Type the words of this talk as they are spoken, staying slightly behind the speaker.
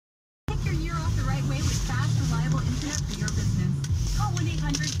internet for your business. Call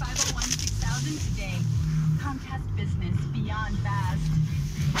 1-800-501-6000 today. Comcast Business, beyond fast.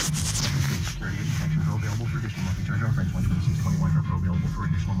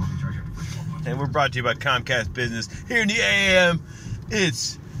 And we're brought to you by Comcast Business. Here in the AM,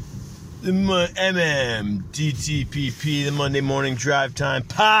 it's the MMDTPP, the Monday Morning Drive Time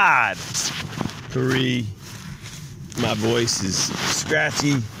Pod 3. My voice is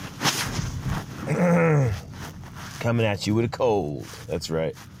scratchy. Coming at you with a cold. That's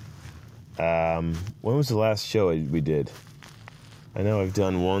right. When was the last show we did? I know I've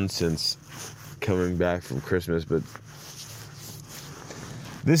done one since coming back from Christmas, but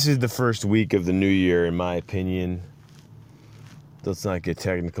this is the first week of the new year, in my opinion. Let's not get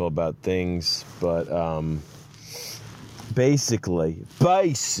technical about things, but basically,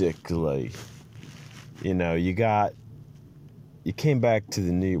 you know, you came back to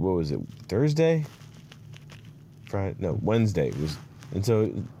the new, what was it, Thursday? Friday? No, Wednesday. And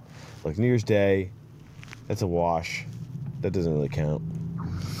so, like, New Year's Day, that's a wash. That doesn't really count.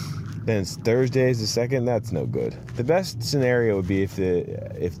 Then it's Thursday is the second. That's no good. The best scenario would be if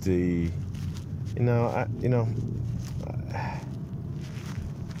the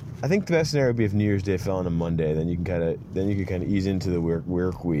I think the best scenario would be if New Year's Day fell on a Monday. Then you can kind of ease into the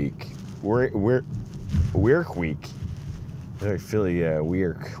work week. Work week. Very Philly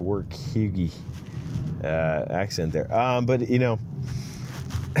work Hughie accent there. But you know,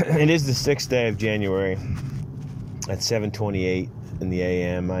 it is the 6th day of January at 7:28 in the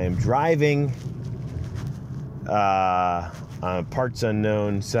AM. I am driving on parts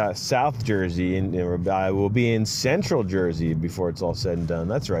unknown South Jersey, and I will be in Central Jersey before it's all said and done.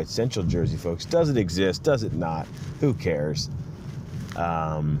 That's right, Central Jersey, folks. Does it exist? Does it not? Who cares?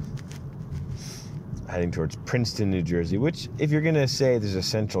 Heading towards Princeton, New Jersey, which, if you're going to say there's a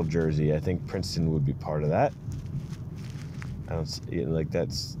Central Jersey, I think Princeton would be part of that. I don't, you know, like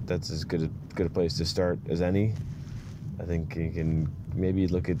that's as good a place to start as any. I think you can maybe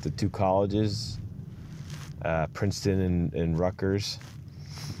look at the two colleges, Princeton and Rutgers.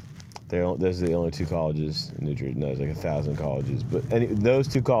 Those are the only two colleges in New Jersey. No, there's like 1,000 colleges, but those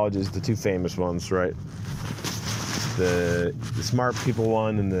two colleges, the two famous ones, right? The smart people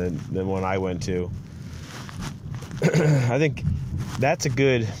one and the one I went to. I think that's a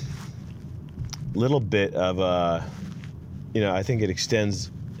good little bit of I think it extends.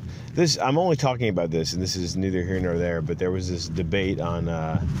 I'm only talking about this, and this is neither here nor there, but there was this debate on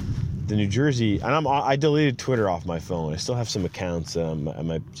the New Jersey, and I deleted Twitter off my phone. I still have some accounts. I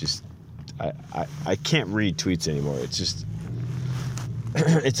might just, I can't read tweets anymore. It's just,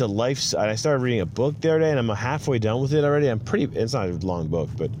 it's a life. I started reading a book the other day, and I'm halfway done with it already. It's not a long book,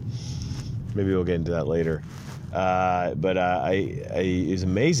 but maybe we'll get into that later. But it's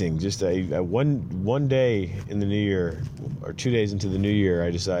amazing. Just one day in the new year, or 2 days into the new year,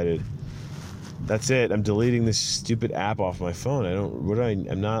 I decided that's it. I'm deleting this stupid app off my phone.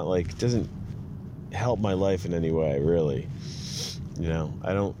 I'm not like, it doesn't help my life in any way, really. You know,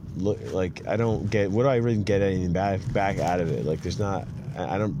 I don't get, what do I really get anything back out of it? Like, it's not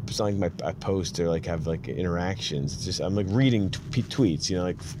like I post or like have like interactions. It's just, I'm like reading tweets, you know,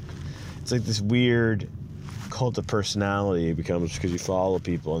 like, it's like this weird cult of personality it becomes because you follow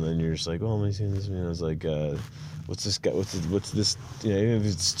people, and then you're just like, oh, am I seeing this? You know, it's like, what's this guy? What's this? You know, even if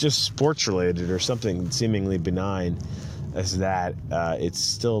it's just sports related or something seemingly benign as that, it's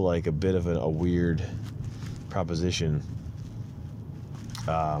still like a bit of a weird proposition.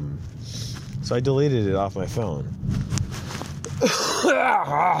 So I deleted it off my phone.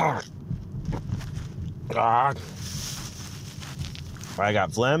 I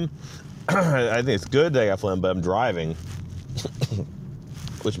got phlegm. I think it's good that I got phlegm, but I'm driving,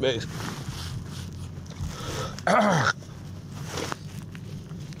 which makes well,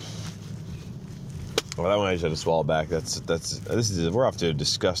 that one I just had to swallow back. We're off to a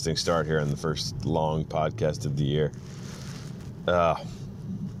disgusting start here on the first long podcast of the year.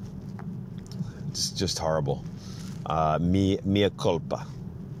 It's just horrible. Mea culpa.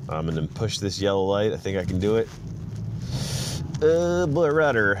 I'm gonna push this yellow light. I think I can do it. Boy,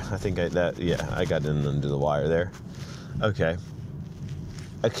 rudder. I think I got in under the wire there. Okay.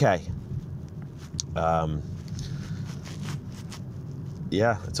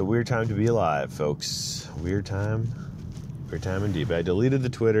 Yeah, it's a weird time to be alive, folks. Weird time indeed. But I deleted the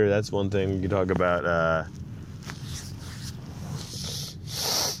Twitter. That's one thing we can talk about.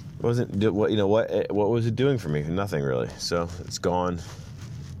 What was it doing for me? Nothing really. So it's gone.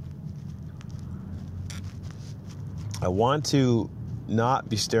 I want to not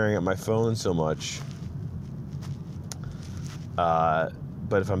be staring at my phone so much,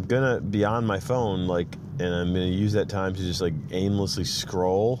 But if I'm gonna be on my phone, like, and I'm gonna use that time to just like aimlessly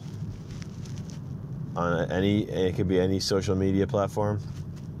scroll on it could be any social media platform,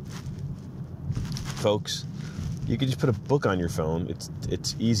 folks, you can just put a book on your phone.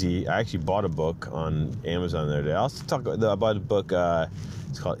 It's easy. I actually bought a book on Amazon the other day. I also I bought a book.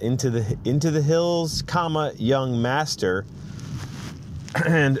 It's called Into the Hills, Young Master,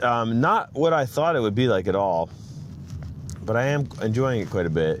 and not what I thought it would be like at all. But I am enjoying it quite a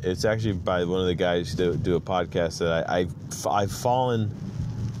bit. It's actually by one of the guys who do a podcast that I've fallen.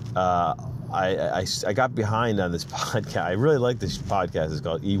 I got behind on this podcast. I really like this podcast. It's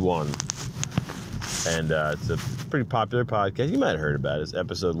called E1, and it's a pretty popular podcast. You might have heard about it. It's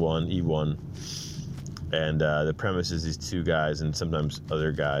episode 1, E1, and the premise is these two guys and sometimes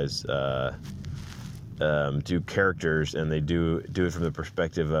other guys do characters, and they do it from the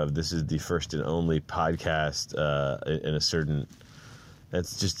perspective of this is the first and only podcast in a certain.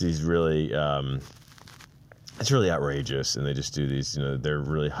 It's just these really. It's really outrageous, and they just do these. They're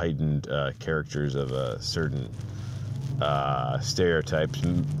really heightened characters of a certain stereotypes.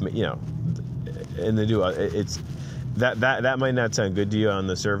 And they do. It's that might not sound good to you on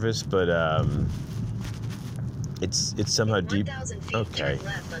the surface, but it's somehow deep. Okay,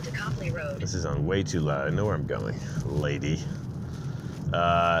 this is on way too loud. I know where I'm going, lady.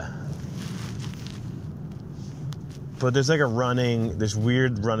 But there's like there's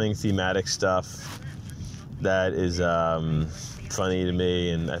weird running thematic stuff that is funny to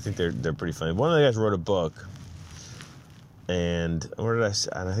me, and I think they're pretty funny. One of the guys wrote a book, and where did I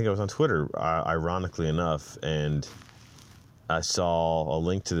think I was on Twitter, ironically enough, and I saw a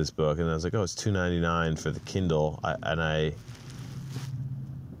link to this book, and I was like, oh, it's $2.99 for the Kindle, and I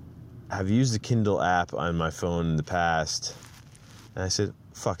have used the Kindle app on my phone in the past, and I said,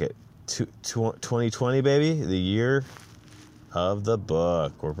 fuck it, 2020, baby, the year of the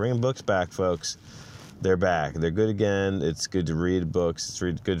book. We're bringing books back, folks. They're back. They're good again. It's good to read books.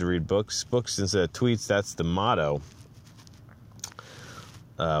 It's good to read books. Books instead of tweets. That's the motto.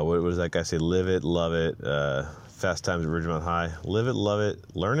 What does that guy say? Live it, love it. Fast Times at Ridgemont High. Live it, love it,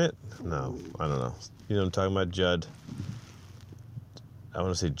 learn it? No, I don't know. You know what I'm talking about? Judd. I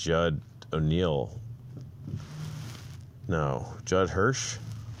want to say Judd O'Neill. No, Judd Hirsch.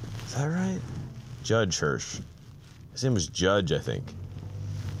 Is that right? Judge Hirsch. His name was Judge, I think.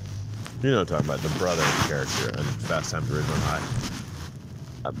 You know what I'm talking about, the brother character in Fast Times at Ridgemont High.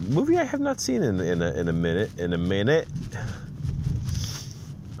 A movie I have not seen in a minute.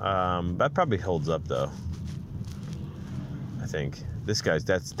 That probably holds up though. I think this guy's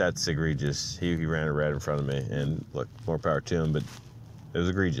that's egregious. He ran a red in front of me, and look, more power to him, but it was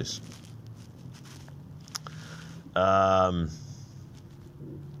egregious.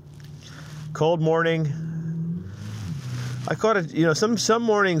 Cold morning. I caught it, some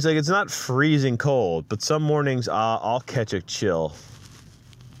mornings, like, it's not freezing cold, but some mornings I'll catch a chill.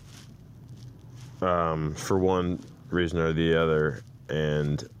 For one reason or the other,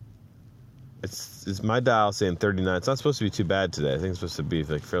 and it's my dial saying 39. It's not supposed to be too bad today. I think it's supposed to be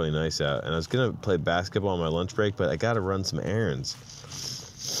like fairly nice out. And I was gonna play basketball on my lunch break, but I gotta run some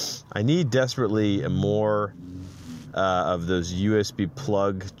errands. I need desperately more of those USB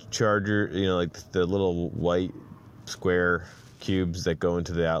plug charger, like the little white square cubes that go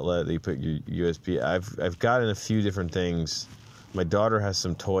into the outlet that you put your USB. I've gotten a few different things. My daughter has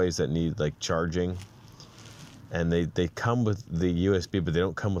some toys that need like charging, and they come with the USB, but they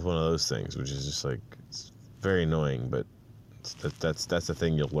don't come with one of those things, which is just like, it's very annoying. But that's the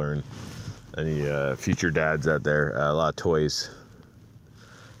thing you'll learn. Any future dads out there, a lot of toys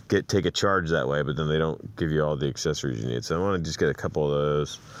take a charge that way, but then they don't give you all the accessories you need. So I want to just get a couple of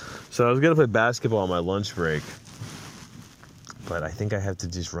those. So I was gonna play basketball on my lunch break, but I think I have to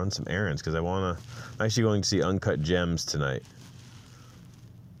just run some errands because I'm actually going to see Uncut Gems tonight.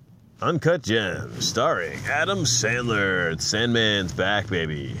 Uncut Gems, starring Adam Sandler. Sandman's back,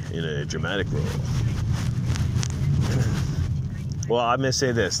 baby, in a dramatic role. Well, I'm going to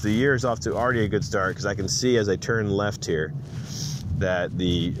say this. The year is off to already a good start because I can see as I turn left here that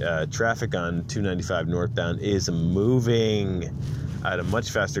the traffic on 295 northbound is moving at a much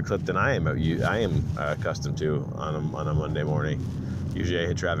faster clip than I am accustomed to on a Monday morning. Usually I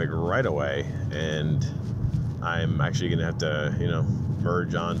hit traffic right away, and I'm actually going to have to,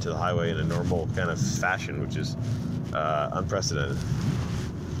 merge onto the highway in a normal kind of fashion, which is unprecedented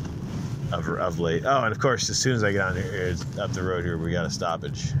of late. Oh, and of course, as soon as I get on here, up the road here, we got a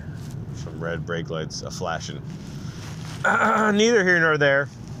stoppage. Some red brake lights flashing. Neither here nor there.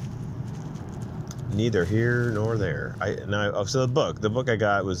 Neither here nor there. So the book I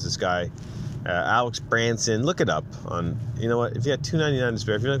got was this guy Alex Branson. Look it up on, you know what, if you had $2.99 to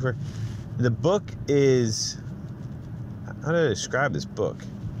spare, if you're looking for, the book is, how do I describe this book?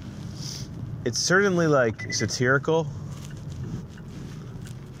 It's certainly like satirical.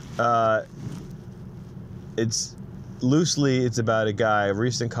 It's about a guy, a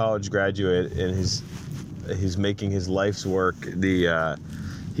recent college graduate, and he's making his life's work.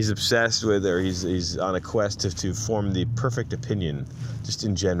 He's obsessed with, or he's on a quest to form the perfect opinion, just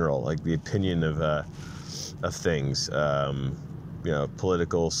in general, like the opinion of things,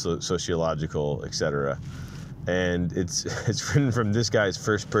 political, sociological, etc. And it's written from this guy's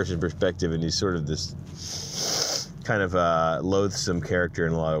first person perspective, and he's sort of this kind of loathsome character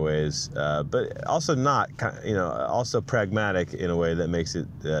in a lot of ways, but also not, also pragmatic in a way that makes it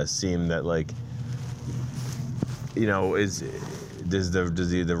seem that, like, does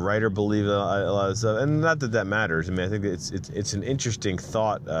the writer believe a lot of stuff? And not that matters. I mean, I think it's an interesting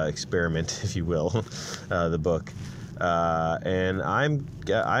thought experiment, if you will, the book. And I'm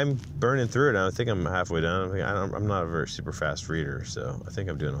burning through it. I think I'm halfway done. I'm not a very super fast reader, so I think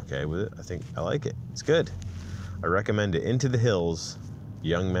I'm doing okay with it. I think I like it. It's good. I recommend it. Into the Hills,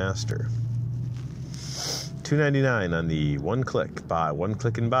 Young Master. $2.99 on the one click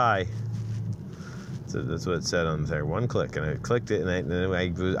and buy. So that's what it said on there. One click, and I clicked it, and I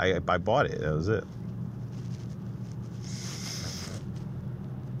bought it. That was it.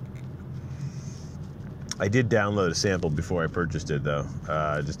 I did download a sample before I purchased it, though,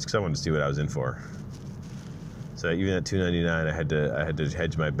 just because I wanted to see what I was in for. So even at $2.99, I had to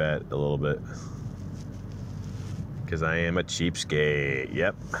hedge my bet a little bit, because I am a cheapskate.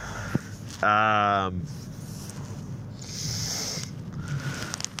 Yep.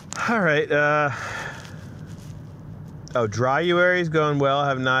 All right. Dryuary's going well. I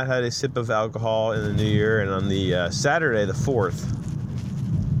have not had a sip of alcohol in the new year. And on the Saturday, the 4th,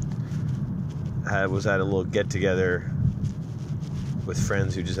 I was at a little get-together with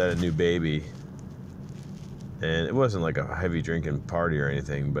friends who just had a new baby. And it wasn't like a heavy drinking party or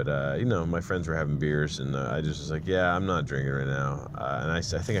anything, but, my friends were having beers, and I just was like, yeah, I'm not drinking right now. And I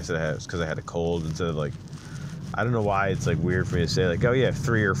think I said it was because I had a cold, instead of, like, I don't know why it's, like, weird for me to say, like, oh, yeah,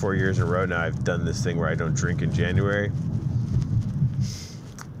 3 or 4 years in a row now I've done this thing where I don't drink in January.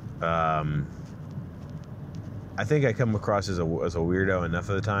 I think I come across as a weirdo enough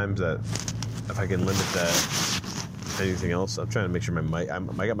of the times that if I can limit that, anything else. I'm trying to make sure I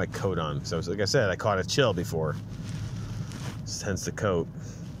got my coat on. So, like I said, I caught a chill before, hence the coat.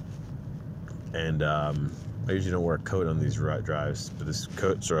 And I usually don't wear a coat on these drives, but this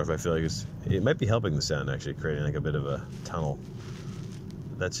coat sort of, I feel like it might be helping the sound, actually, creating like a bit of a tunnel.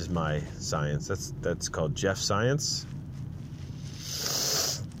 That's just my science. That's called Jeff Science.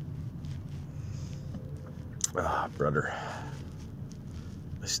 Ah, brother.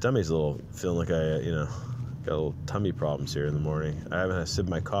 My stomach's feeling like I, got a little tummy problems here in the morning. I haven't had a sip of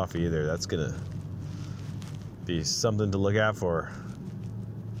my coffee either. That's gonna be something to look out for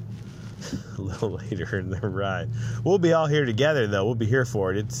a little later in the ride. We'll be all here together, though. We'll be here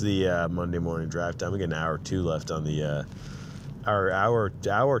for it. It's the Monday morning drive time. We got an hour or two left on the hour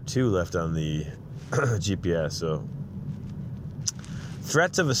 2 left on the GPS. So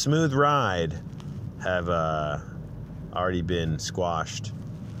threats of a smooth ride have already been squashed.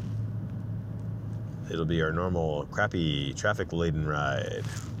 It'll be our normal crappy traffic-laden ride.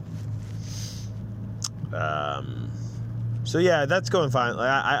 So yeah, that's going fine.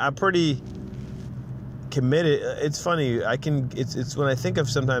 I'm pretty committed. It's funny. It's when I think of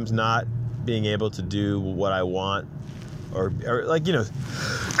sometimes not being able to do what I want, or like,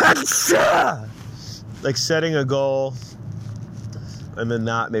 like setting a goal and then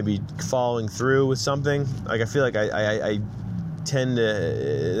not maybe following through with something. Like, I feel like that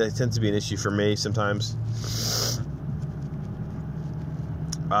tends to be an issue for me sometimes.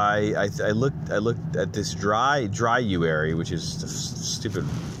 I looked at this Dryuary, which is a stupid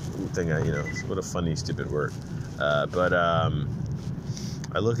thing. What a funny stupid word. But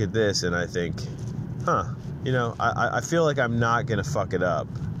I look at this and I think, I feel like I'm not gonna fuck it up,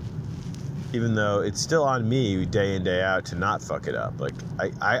 even though it's still on me day in, day out to not fuck it up. Like,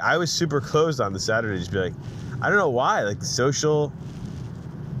 I was super closed on the Saturday, just be like, I don't know why, like the social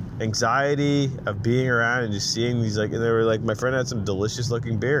anxiety of being around and just seeing these, like, and they were like, my friend had some delicious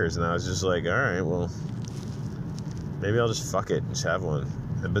looking beers, and I was just like, all right, well, maybe I'll just fuck it and just have one.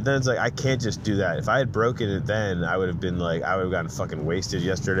 But then it's like, I can't just do that. If I had broken it then, I would have gotten fucking wasted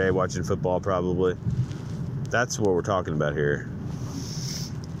yesterday watching football probably. That's what we're talking about here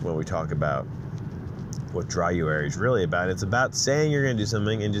when we talk about what Dryuary is really about. It's about saying you're going to do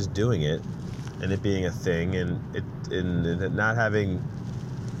something and just doing it, and it being a thing, and it not having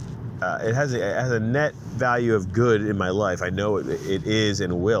it has a net value of good in my life. I know it is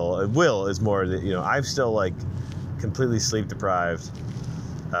and will. It will is more that, you know, I'm still like completely sleep deprived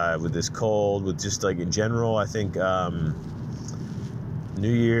with this cold, with just like in general. I think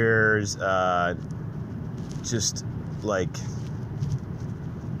New Year's, just like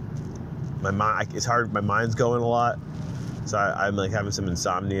my mind, it's hard. My mind's going a lot. So I'm like having some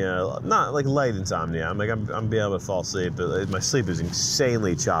insomnia, not like light insomnia. I'm being able to fall asleep, but my sleep is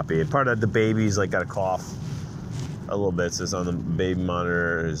insanely choppy. And part of the baby's like got a cough a little bit. So it's on the baby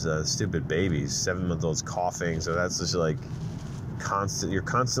monitor. Is stupid babies, 7-month-olds coughing. So that's just like constant. You're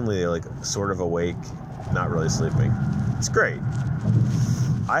constantly like sort of awake, not really sleeping. It's great.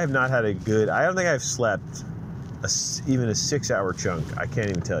 I have not had a good. I don't think I've slept even a 6-hour chunk. I can't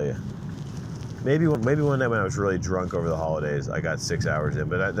even tell you. Maybe one night when I was really drunk over the holidays, I got 6 hours in,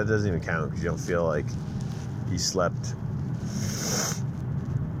 but that doesn't even count because you don't feel like you slept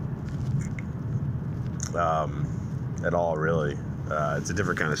at all, really. It's a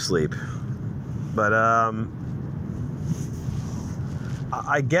different kind of sleep. But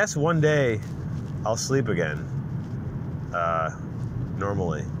I guess one day I'll sleep again.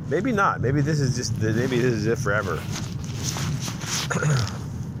 Normally, maybe not. Maybe this is it forever.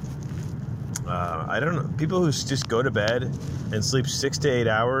 I don't know. People who just go to bed and sleep 6 to 8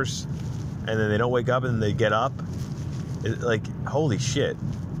 hours, and then they don't wake up and then they get up. Like, holy shit!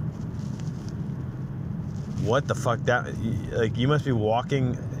 What the fuck? Like, you must be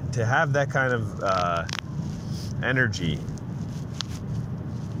walking to have that kind of energy.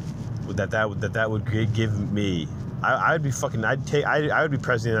 That would give me. I would be fucking. I would be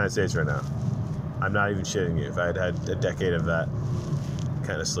president of the United States right now. I'm not even shitting you. If I had a decade of that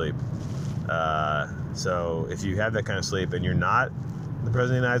kind of sleep. So if you have that kind of sleep and you're not the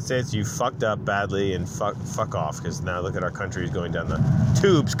president of the United States, you fucked up badly and fuck off, because now look at our country is going down the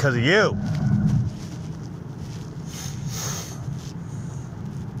tubes because of you.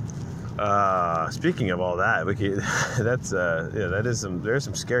 Speaking of all that, there's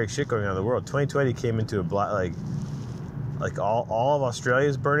some scary shit going on in the world. 2020 came into a like all of Australia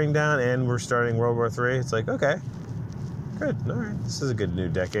is burning down, and we're starting World War III. It's like, okay. Good. All right. This is a good new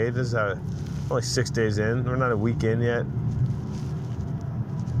decade. This is only 6 days in. We're not a week in yet.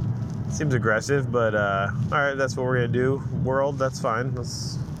 Seems aggressive, but all right. That's what we're gonna do. World. That's fine.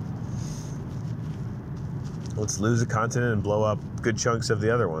 Let's lose a continent and blow up good chunks of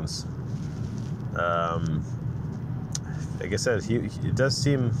the other ones. Like I said, it does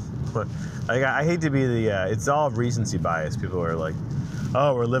seem. Like, I hate to be it's all recency bias. People are like,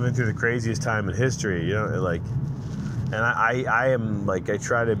 "Oh, we're living through the craziest time in history," you know, like. And I am like, I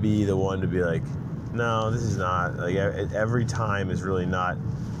try to be the one to be like, no, this is not. Like, every time is really not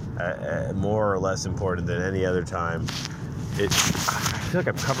more or less important than any other time. I feel like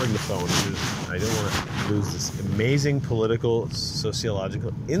I'm covering the phone. I don't want to lose this amazing political,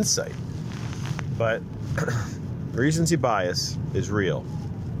 sociological insight. But recency bias is real.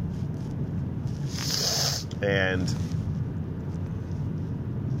 And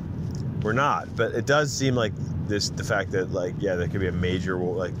we're not. But it does seem like the fact that, like, yeah, there could be a major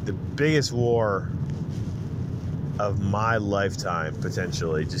war, like the biggest war of my lifetime,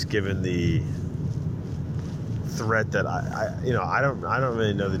 potentially, just given the threat that I don't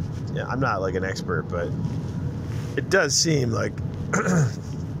really know I'm not like an expert, but it does seem like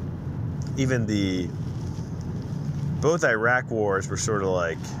even both Iraq wars were sort of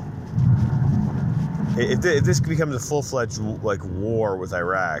like, if this becomes a full-fledged like war with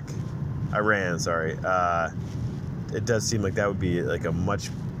Iran, it does seem like that would be like a much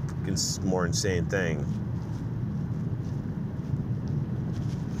more insane thing.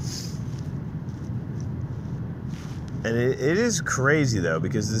 And it is crazy though,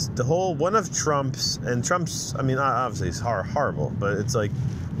 because one of Trump's, I mean, obviously it's horrible, but it's like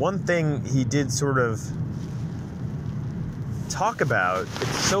one thing he did sort of talk about.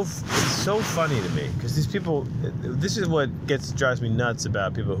 It's so funny to me, because these people, this is what drives me nuts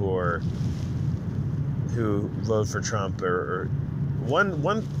about people who vote for Trump. Or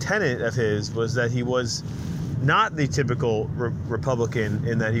one tenet of his was that he was not the typical Republican,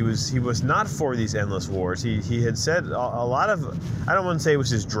 in that he was not for these endless wars. He had said a lot of, I don't want to say it was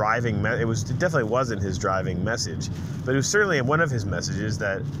his driving, it definitely wasn't his driving message, but it was certainly one of his messages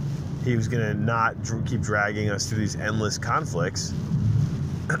that he was going to not keep dragging us through these endless conflicts.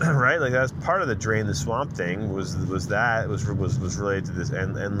 Right? Like, that was part of the drain the swamp thing, was related to this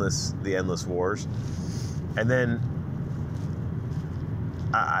endless wars. And then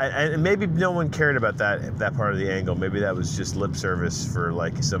and maybe no one cared about that part of the angle. Maybe that was just lip service for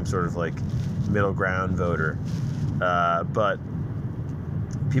like some sort of like middle ground voter. But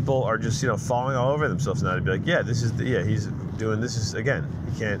people are just, falling all over themselves now to be like, yeah, this is he's doing this is again.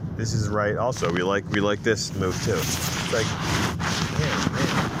 He can't. This is right. Also, we like this move too. It's like, man.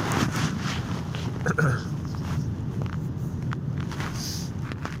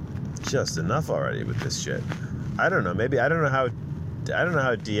 Just enough already with this shit. I don't know. Maybe I don't know how it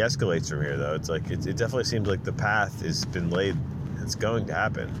de-escalates from here though. It's like it definitely seems like the path has been laid. It's going to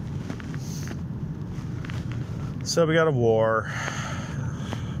happen. So we got a war.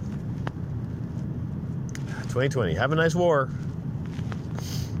 2020. Have a nice war.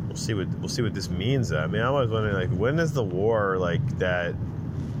 We'll see what this means though. I mean, I'm always wondering, like, when is the war like that?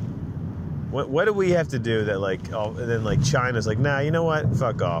 What do we have to do that, like, and then, like, China's like, nah, you know what?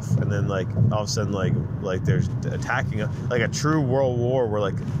 Fuck off. And then, like, all of a sudden, like there's attacking, like a true world war where,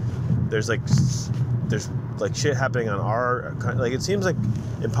 like, there's shit happening on our, like, it seems like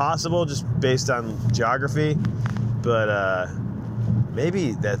impossible just based on geography, but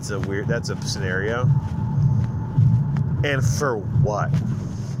maybe that's a scenario. And for what?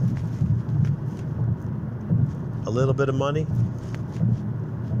 A little bit of money?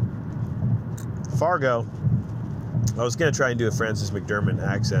 Fargo. I was gonna try and do a Francis McDermott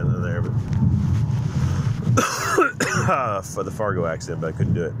accent in there, but for the Fargo accent, but I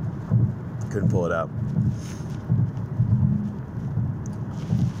couldn't do it. Couldn't pull it out.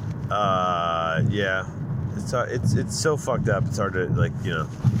 Yeah, it's so fucked up. It's hard to, like,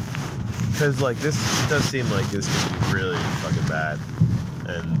 because, like, this does seem like this could be really fucking bad,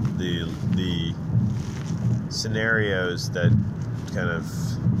 and the scenarios that kind of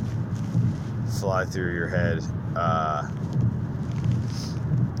fly through your head,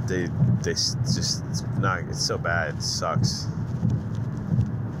 they just, it's so bad, it sucks.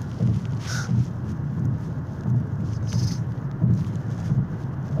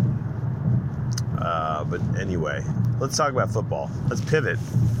 But anyway, let's talk about football. Let's pivot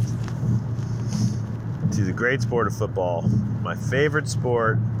to the great sport of football, my favorite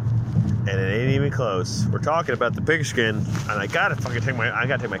sport, and it ain't even close. We're talking about the pigskin, and I gotta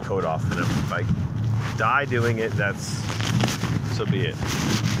take my coat off, and if I die doing it, so be it.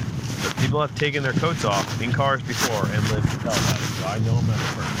 But people have taken their coats off in cars before and lived to tell about it, so I know I'm not the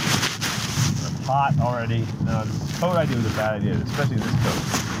first. I'm hot already. Now, this coat idea was a bad idea, especially this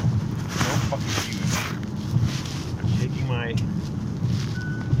coat. So fucking huge. I'm taking my...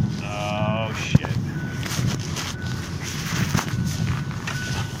 Oh, shit.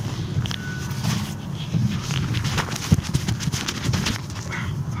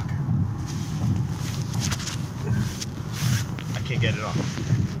 Get it off.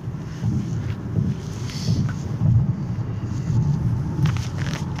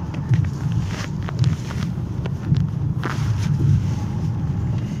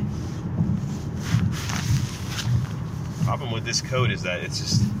 Problem with this coat is that it's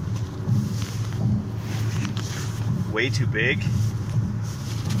just way too big.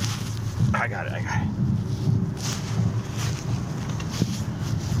 I got it.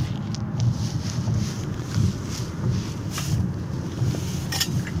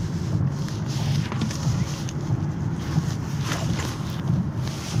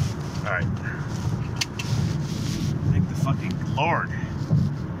 Thank the fucking Lord.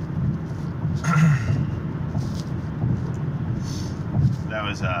 That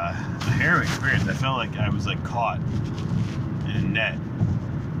was a harrowing experience. I felt like I was, like, caught in a net.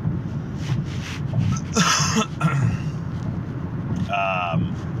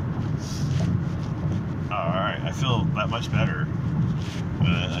 Alright, I feel that much better. But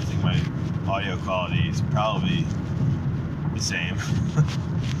I think my audio quality is probably the same.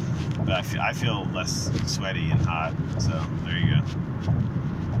 But I feel less sweaty and hot, so there you go.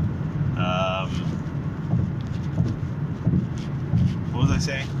 What was I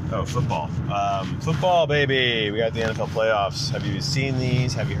saying? Oh, football. Football, baby! We got the NFL playoffs. Have you seen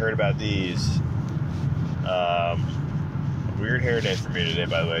these? Have you heard about these? Weird hair day for me today,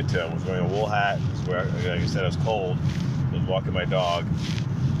 by the way, too. I was wearing a wool hat. Like I said, I was cold. I was walking my dog.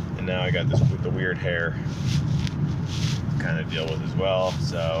 And now I got this with the weird hair to kind of deal with as well.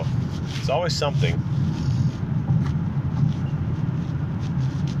 So it's always something.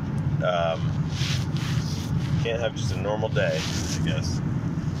 Can't have just a normal day, I guess,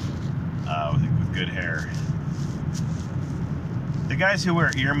 with good hair. The guys who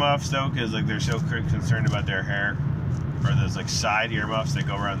wear earmuffs, though, because, like, they're so concerned about their hair, or those, like, side earmuffs that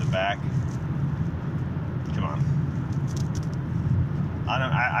go around the back. Come on.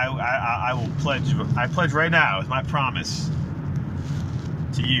 I will pledge. I pledge right now, it's my promise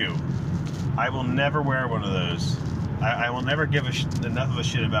to you. I will never wear one of those. I will never give enough of a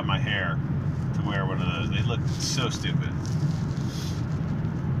shit about my hair to wear one of those. They look so stupid.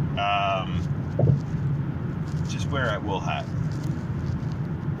 Just wear a wool hat.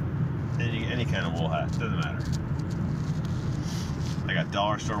 Any kind of wool hat, doesn't matter. I got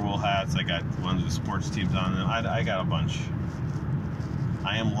dollar store wool hats. I got ones with sports teams on them. I got a bunch.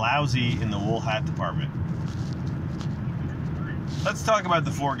 I am lousy in the wool hat department. Let's talk about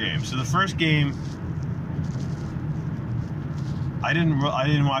the 4 games. So the first game, I didn't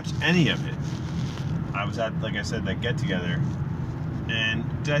watch any of it. I was at, like I said, that get together, and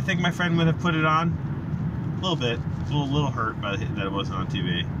did I think my friend would have put it on? A little bit, a little hurt by that it wasn't on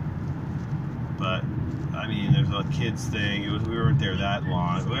TV. But I mean, there's a kids thing. We weren't there that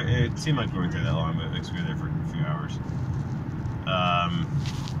long. It seemed like we weren't there that long, but we were there for a few hours.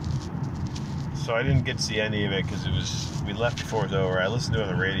 So I didn't get to see any of it because we left before it was over. I listened to it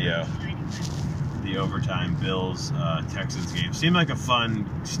on the radio. The overtime Bills Texans game seemed like a fun,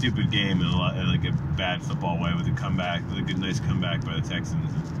 stupid game in like a bad football way with a comeback, with a good, nice comeback by the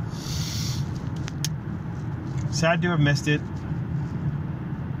Texans. Sad to have missed it.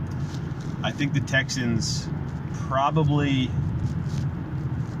 I think the Texans probably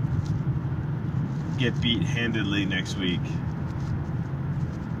get beat handedly next week.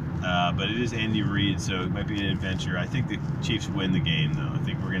 But it is Andy Reid, so it might be an adventure. I think the Chiefs win the game, though. I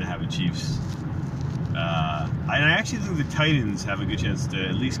think we're going to have a Chiefs. I actually think the Titans have a good chance to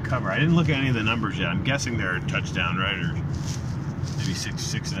at least cover. I didn't look at any of the numbers yet. I'm guessing they're a touchdown, right? Or maybe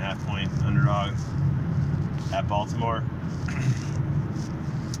 6.5 point underdog at Baltimore.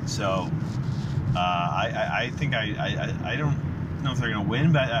 So I think I don't know if they're going to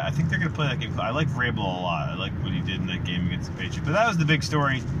win, but I think they're going to play that game. I like Vrabel a lot. I like what he did in that game against the Patriots. But that was the big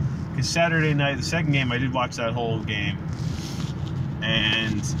story. Because Saturday night, the second game, I did watch that whole game,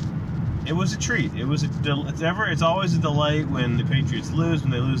 and it was a treat. It's always a delight when the Patriots lose.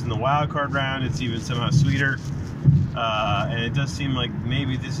 When they lose in the wild card round, it's even somehow sweeter. And it does seem like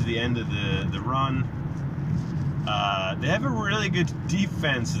maybe this is the end of the run. They have a really good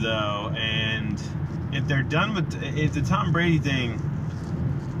defense, though, and if they're done with the Tom Brady thing,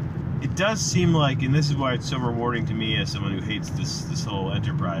 it does seem like, and this is why it's so rewarding to me as someone who hates this whole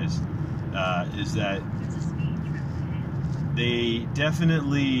enterprise, is that they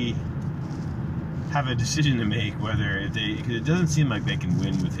definitely have a decision to make whether because it doesn't seem like they can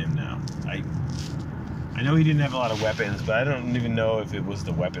win with him now. I know he didn't have a lot of weapons, but I don't even know if it was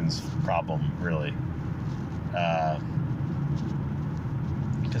the weapons problem, really.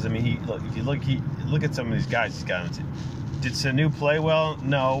 Because I mean, if you look at some of these guys he's got. Did Sanu play well?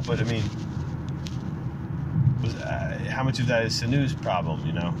 No, but I mean, how much of that is Sanu's problem?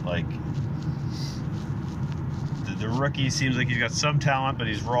 You know, like the rookie seems like he's got some talent, but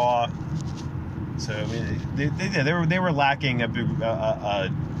he's raw. So I mean, they were lacking a big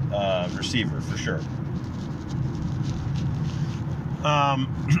receiver for sure.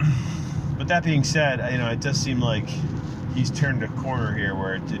 But that being said, you know, it does seem like he's turned a corner here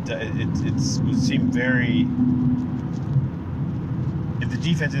where it seemed very. If the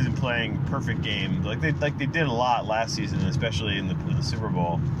defense isn't playing perfect game, like they did a lot last season, especially in the Super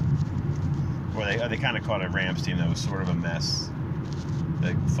Bowl, where they kind of caught a Rams team that was sort of a mess.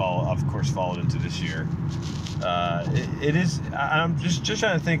 That followed into this year. It is. I'm just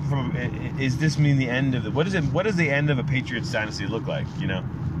trying to think is this mean the end of what does the end of a Patriots dynasty look like? You know,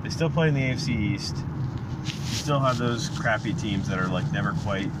 they still play in the AFC East. You still have those crappy teams that are like never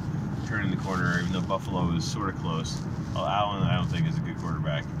quite turning the corner, even though Buffalo is sort of close. Well, Allen, I don't think is a good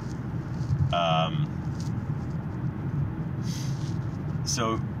quarterback.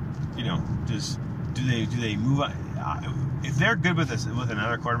 So, you know, do they move on? If they're good with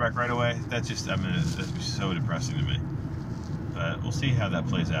another quarterback right away, that'd be so depressing to me. But we'll see how that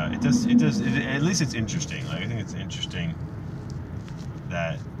plays out. It does. At least it's interesting. Like I think it's interesting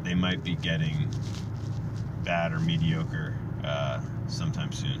that they might be getting bad or mediocre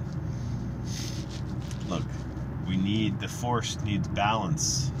sometime soon. Look, the force needs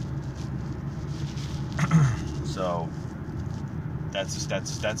balance. So that's the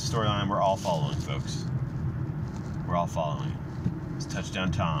storyline we're all following, folks. We're all following. It's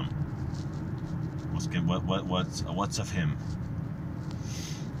touchdown Tom. What's of him?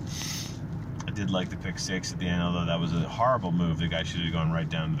 I did like the pick six at the end, although that was a horrible move. The guy should have gone right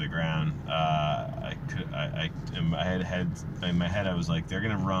down to the ground. In my head I was like, they're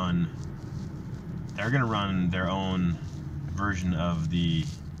gonna run their own version of the.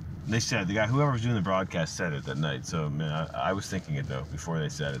 They said whoever was doing the broadcast said it that night. So man, I was thinking it though before they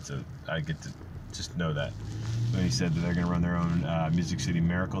said it, so I get to just know that. When he said that they're going to run their own Music City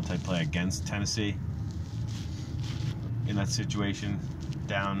Miracle type play against Tennessee in that situation,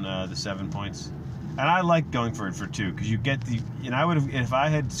 down the 7 points. And I like going for it for 2 because you get the. And I would have, if I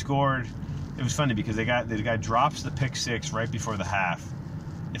had scored. It was funny because the guy drops the pick 6 right before the half.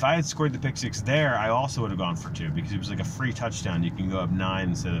 If I had scored the pick 6 there, I also would have gone for 2 because it was like a free touchdown. You can go up 9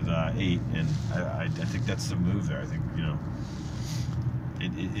 instead of 8, and I think that's the move there. I think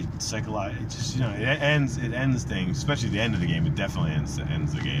it psychologically, it just it ends things, especially the end of the game. It definitely ends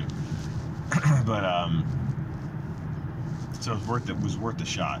the game. But so it was worth the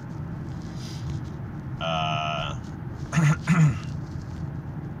shot.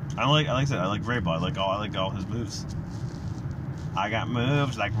 I like that. I like Vrabel. I like all his moves. I got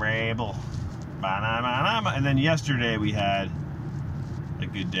moves like Vrabel. And then yesterday we had a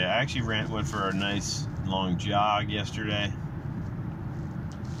good day. I actually went for a nice long jog yesterday.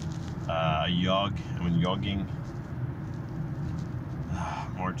 A jog. I went jogging.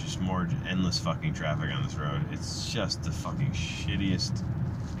 More endless fucking traffic on this road. It's just the fucking shittiest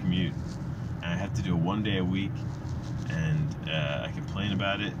commute. And I have to do it 1 day a week. And I complain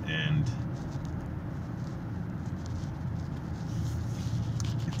about it, and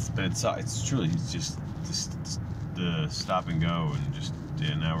it's truly just the stop and go, and just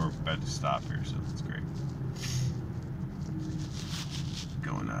now we're about to stop here, so it's great.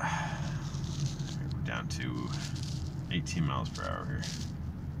 Going we're down to 18 miles per hour here,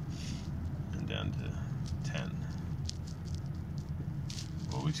 and down to 10.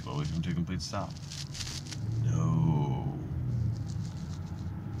 Well, we come to a complete stop. No,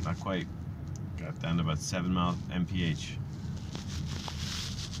 not quite. Got down to about 7 miles mph.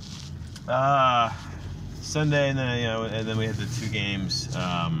 Sunday, and then and then we had the 2 games.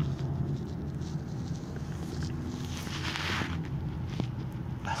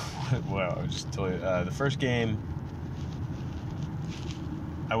 Well, I just told you the first game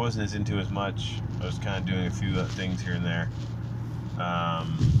I wasn't as into as much. I was kind of doing a few things here and there.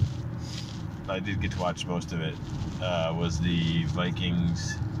 I did get to watch most of it. Was the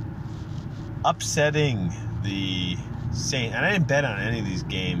Vikings upsetting the Saints? And I didn't bet on any of these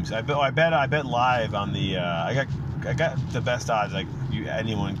games. I bet live on the. I got the best odds like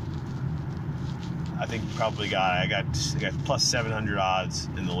anyone. I think probably got. I got plus 700 odds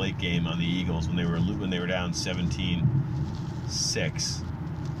in the late game on the Eagles when they were down 17-6.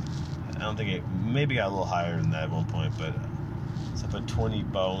 I don't think it maybe got a little higher than that at one point, but. So I put 20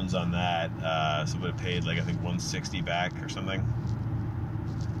 bones on that. So I paid like I think 160 back or something.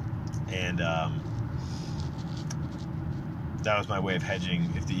 And that was my way of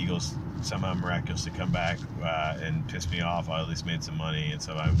hedging. If the Eagles somehow miraculously come back and piss me off, I at least made some money. And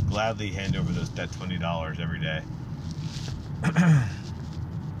so I would gladly hand over that $20 every day.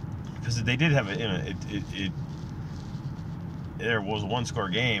 Because they did have there was a 1-score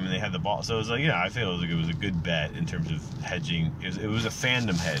game and they had the ball, so it was like I feel like it was a good bet in terms of hedging. It was a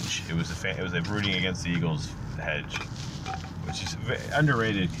fandom hedge. It was a rooting against the Eagles hedge, which is a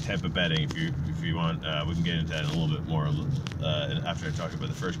underrated type of betting. If you want, we can get into that in a little bit more after I talk about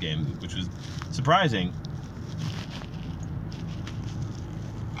the first game, which was surprising.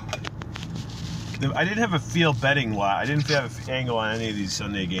 I didn't have a feel betting I didn't have an angle on any of these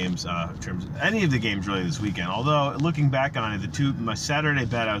Sunday games in terms of any of the games really this weekend. Although looking back on it, my Saturday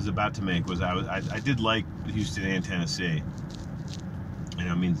bet I was about to make was I did like Houston and Tennessee.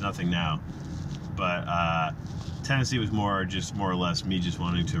 It means nothing now, but Tennessee was more or less me just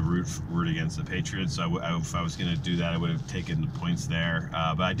wanting to root against the Patriots. So if I was going to do that, I would have taken the points there.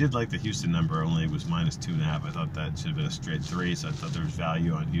 But I did like the Houston number. Only it was minus 2.5. I thought that should have been a straight 3. So I thought there was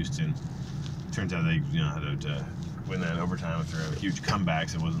value on Houston. Turns out they had to win that in overtime after a huge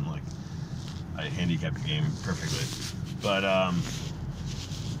comebacks. It wasn't like I handicapped the game perfectly, but on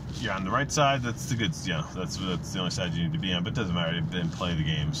the right side, that's the good. That's the only side you need to be on. But it doesn't matter. I didn't play the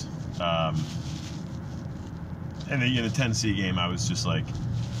games. And in the Tennessee game, I was just like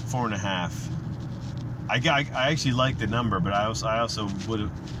 4.5. I actually liked the number, but I also would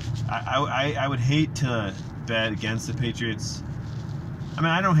have. I would hate to bet against the Patriots. I mean,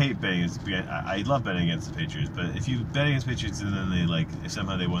 I don't hate betting. I love betting against the Patriots, but if you bet against the Patriots and then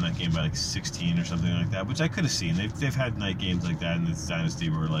somehow they won that game by 16 or something like that, which I could have seen. They've had night games like that in this dynasty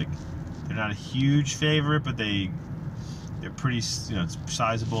where they're not a huge favorite, but they're pretty it's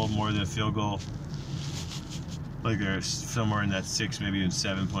sizable, more than a field goal. They're somewhere in that 6, maybe even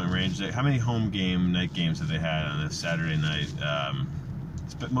 7-point range. How many night games have they had on a Saturday night?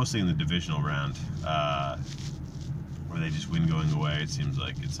 Mostly in the divisional round. Where they just win going away, it seems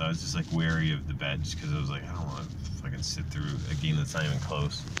like. So I was just wary of the bet just because I was like, I don't want to fucking sit through a game that's not even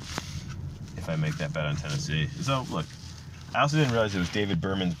close if I make that bet on Tennessee. So look, I also didn't realize it was David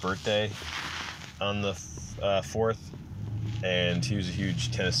Berman's birthday on the 4th. and he was a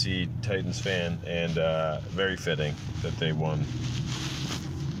huge Tennessee Titans fan, and very fitting that they won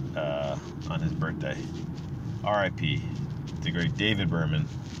on his birthday. R.I.P. the great David Berman.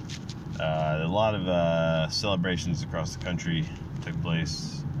 A lot of celebrations across the country took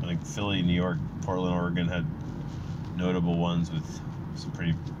place. I think Philly, New York, Portland, Oregon had notable ones with some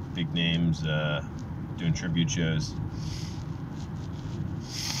pretty big names doing tribute shows.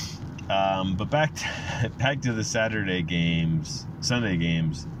 But back to the Sunday games.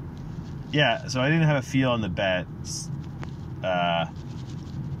 Yeah, so I didn't have a feel on the bets.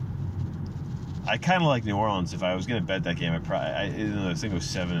 I kind of like New Orleans. If I was going to bet that game, I think it was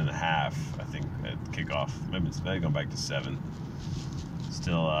 7.5. I think at kickoff. Maybe it's going back to 7.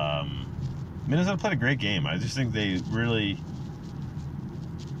 Still, Minnesota played a great game. I just think they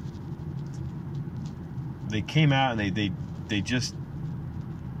came out and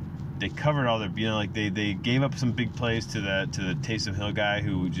they covered all their, they gave up some big plays to the Taysom Hill guy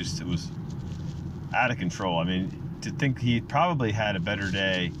who just was out of control. I mean, to think he probably had a better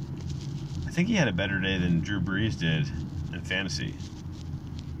day. I think he had a better day than Drew Brees did in fantasy,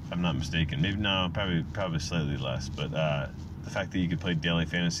 if I'm not mistaken. Maybe no, probably slightly less. But the fact that you could play daily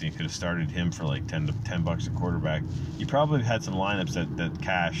fantasy and could have started him for like $10 a quarterback, you probably had some lineups that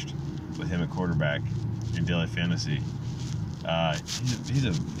cashed with him at quarterback in daily fantasy. He's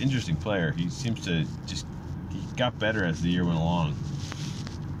an interesting player. He seems to he got better as the year went along.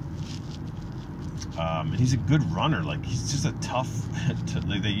 And he's a good runner. Like, he's just a tough.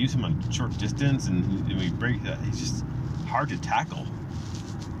 They use him on short distance, and he's just hard to tackle.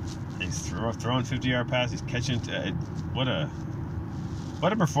 And he's throwing 50-yard passes. He's catching. What a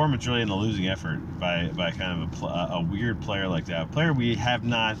performance, really, in a losing effort by kind of a weird player like that. A player we have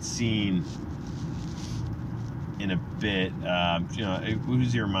not seen in a bit. Who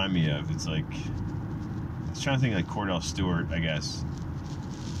does he remind me of? It's like, I was trying to think like Cordell Stewart, I guess.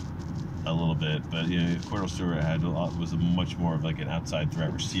 A little bit, but Cordell Stewart was much more of like an outside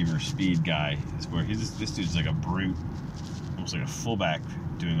threat receiver speed guy. This dude's like a brute, almost like a fullback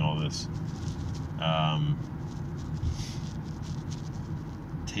doing all this.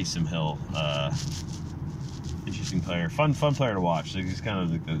 Taysom Hill, interesting player, fun player to watch. Like, he's kind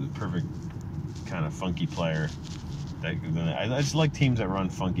of like the perfect kind of funky player. I just like teams that run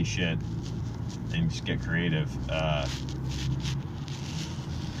funky shit and just get creative.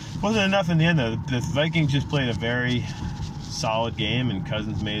 Wasn't enough in the end, though. The Vikings just played a very solid game, and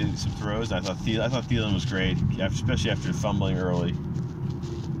Cousins made some throws. I thought Thielen was great, especially after fumbling early.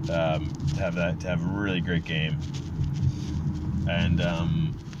 To have a really great game, and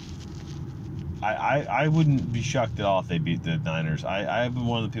I wouldn't be shocked at all if they beat the Niners. I've been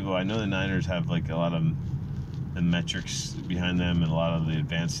one of the people. I know the Niners have like a lot of the metrics behind them and a lot of the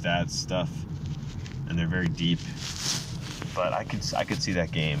advanced stats stuff, and they're very deep. But I could see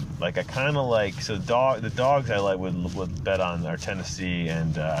that game. Like, I kind of like, so the dogs I like would bet on are Tennessee,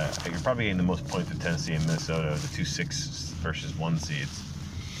 and you're probably getting the most points with Tennessee and Minnesota, the 2-6 versus 1 seeds.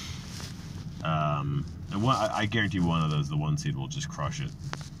 And I guarantee one of those, the 1 seed, will just crush it.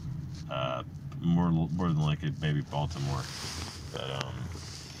 More than likely, maybe Baltimore. But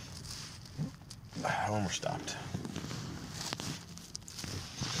when we're stopped.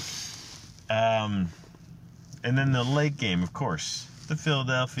 And then the late game, of course, the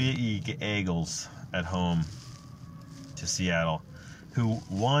Philadelphia Eagles at home to Seattle, who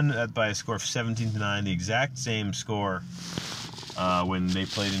won by a score of 17-9, the exact same score when they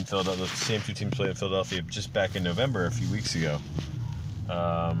played in Philadelphia. The same two teams played in Philadelphia just back in November, a few weeks ago,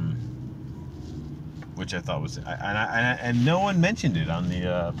 which I thought was, and no one mentioned it on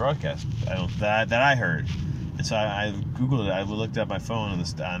the broadcast. That I heard. And so I Googled it. I looked at my phone and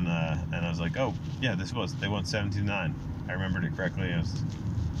I was like, oh, yeah, they won 17-9. I remembered it correctly. I was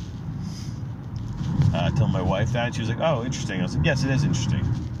telling my wife that, and she was like, oh, interesting. I was like, yes, it is interesting.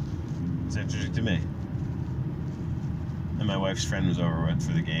 It's interesting to me. And my wife's friend was over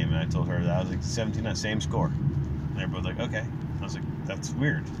for the game, and I told her that. I was like, 17-9, same score. And they're both like, okay. I was like, that's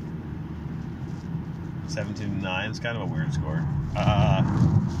weird. 17-9 is kind of a weird score.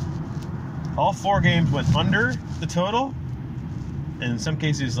 All 4 games went under the total, and in some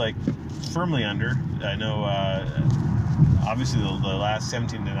cases, like, firmly under. I know, obviously, the last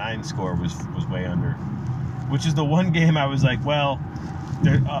 17-9 score was way under, which is the one game I was like, well,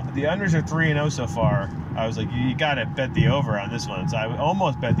 the unders are 3-0 so far. I was like, you got to bet the over on this one. So I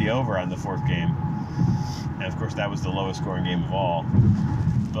almost bet the over on the 4th game, and of course, that was the lowest scoring game of all.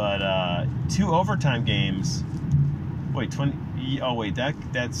 But 2 overtime games. Wait, 20. Oh, wait,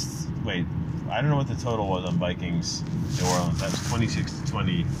 that's. Wait, I don't know what the total was on Vikings New Orleans. That was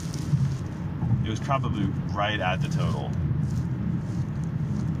 26-20. It was probably right at the total.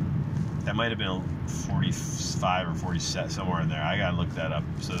 That might have been 45 or 47, somewhere in there. I gotta look that up.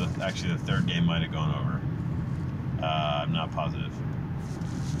 So actually, the third game might have gone over. I'm not positive.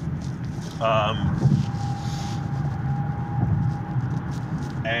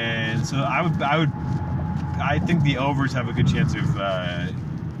 And so I think the overs have a good chance of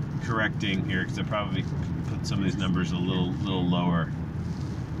correcting here, because I probably put some of these numbers a little lower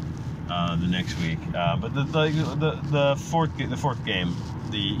the next week. But the fourth game,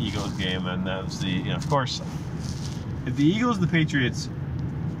 the Eagles game, and that was of course, if the Eagles and the Patriots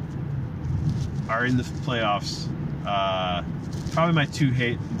are in the playoffs, probably my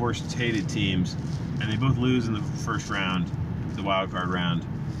two worst hated teams, and they both lose in the first round, the wild card round.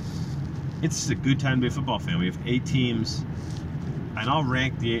 It's a good time to be a football fan. We have 8 teams, and I'll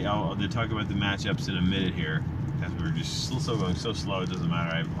rank I'll talk about the matchups in a minute here, because we're just still going so slow. It doesn't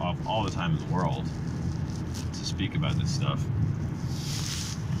matter. I have all the time in the world to speak about this stuff.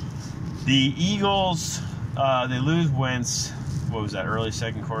 The Eagles, they lose Wentz. What was that? Early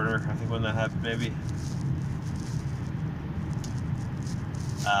second quarter, I think, when that happened, maybe.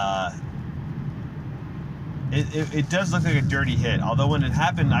 It does look like a dirty hit. Although when it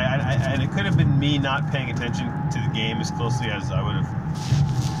happened, and it could have been me not paying attention to the game as closely as I would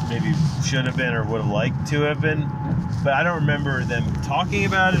have, maybe should have been, or would have liked to have been. But I don't remember them talking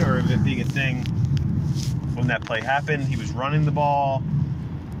about it or it being a thing when that play happened. He was running the ball.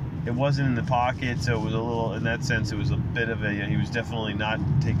 It wasn't in the pocket, so it was a little, in that sense, it was a bit of a, he was definitely not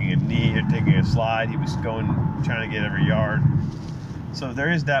taking a knee or taking a slide. He was trying to get every yard. So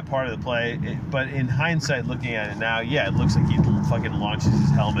there is that part of the play. But in hindsight, looking at it now, yeah, it looks like he fucking launches his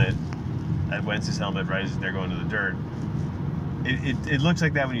helmet at Wentz's helmet right as they're going to the dirt. It looks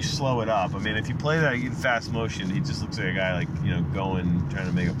like that when you slow it up. I mean, if you play that in fast motion, he just looks like a guy going, trying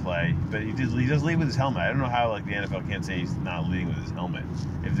to make a play. But he does lead with his helmet. I don't know how the NFL can't say he's not leading with his helmet.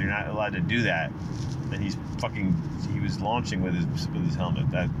 If they're not allowed to do that, then he was launching with his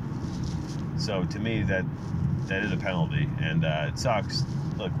helmet. So to me that is a penalty, and it sucks.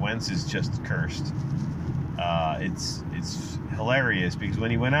 Look, Wentz is just cursed. It's hilarious, because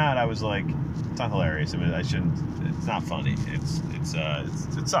when he went out, I was like, it's not hilarious. I mean, it's not funny. It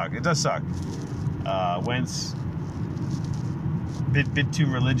sucks. It does suck. Wentz, bit too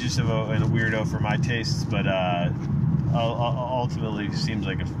religious and a weirdo for my tastes, but ultimately seems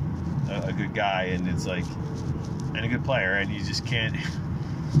like a good guy, and it's like, and a good player, and you just can't.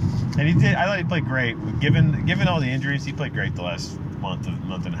 And he did. I thought he played great. Given all the injuries, he played great the last month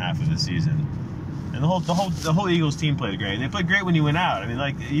and a half of the season. And the whole Eagles team played great. They played great when he went out. I mean,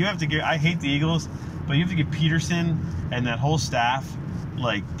 like, you have to give. I hate the Eagles, but you have to give Peterson and that whole staff,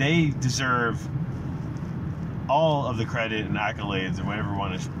 like, they deserve all of the credit and accolades or whatever you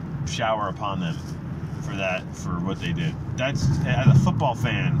want to shower upon them for what they did. That's, as a football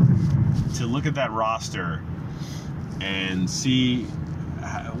fan, to look at that roster and see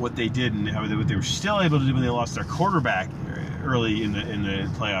what they did and what they were still able to do when they lost their quarterback early in the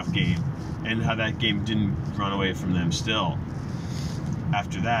playoff game, and how that game didn't run away from them still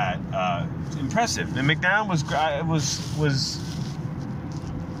after that. Impressive. And McNown was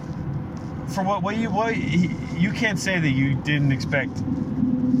for what you can't say that you didn't expect.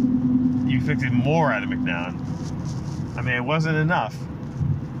 You expected more out of McNown. I mean, it wasn't enough.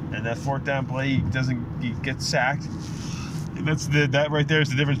 And that fourth down play, he gets sacked. That right there is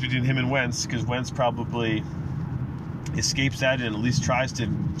the difference between him and Wentz, because Wentz probably escapes that and at least tries to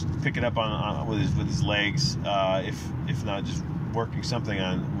pick it up on with his legs, if not just working something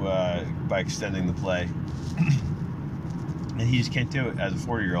on by extending the play. And he just can't do it as a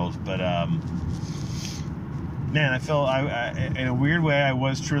 40-year-old. But man, I felt in a weird way I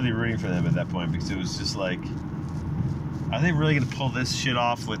was truly rooting for them at that point, because it was just like, are they really going to pull this shit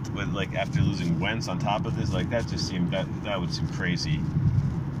off with like, after losing Wentz on top of this? Like, that just seemed, that would seem crazy.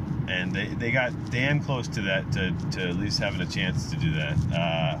 And they got damn close to that, to at least having a chance to do that.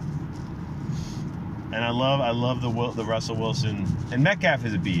 And I love the Russell Wilson, and Metcalf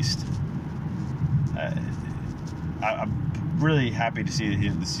is a beast. I'm really happy to see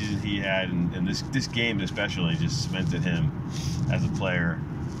the season he had, and this game especially just cemented him as a player.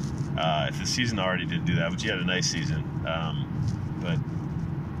 If the season already didn't do that, which he had a nice season, but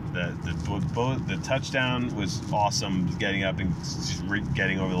the touchdown was awesome. Getting up and just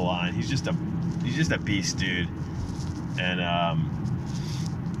getting over the line, he's just a beast, dude. And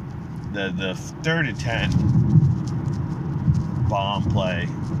the 3rd and 10 bomb play,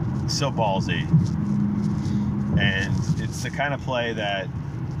 so ballsy, and it's the kind of play that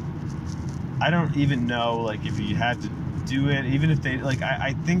I don't even know, like, if you had to do it, even if they, like,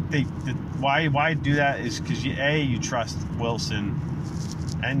 I think why do that is because you trust Wilson,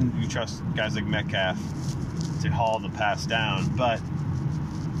 and you trust guys like Metcalf to haul the pass down. But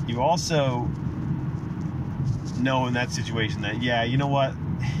you also know in that situation that, yeah, you know what,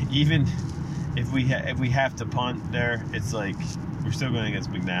 even if we have to punt there, it's like we're still going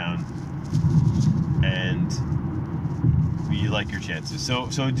against McNown, and you like your chances. So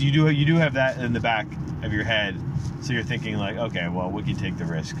you do have that in the back of your head. So you're thinking like, okay, well, we can take the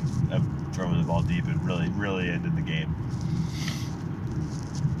risk of throwing the ball deep and really ended the game.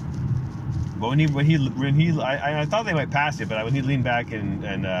 But when he, I thought they might pass it, but when he leaned back and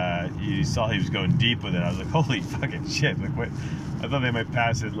you saw he was going deep with it, I was like, holy fucking shit! Like, what? I thought they might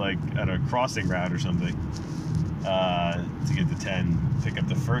pass it like at a crossing route or something to get the 10, pick up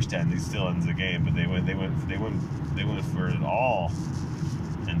the first 10. They still ends the game, but they went for it all,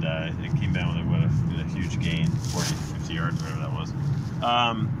 and it came down with a huge gain, 40, 50 yards, whatever that was.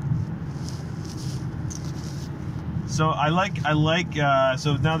 So I like.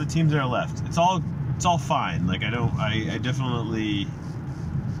 So now the teams that are left, it's all fine. Like I definitely,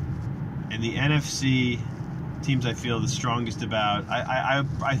 in the NFC teams I feel the strongest about.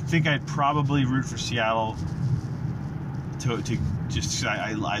 I think I'd probably root for Seattle. To just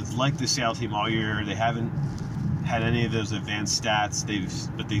I like the Seattle team all year. They haven't had any of those advanced stats.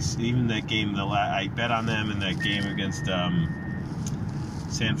 Even that game I bet on them in that game against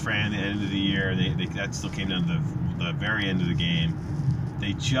San Fran at the end of the year. That still came down to the very end of the game.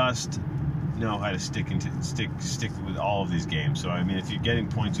 They just know how to stick with all of these games. So I mean, if you're getting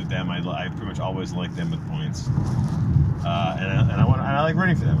points with them, I pretty much always like them with points. And I like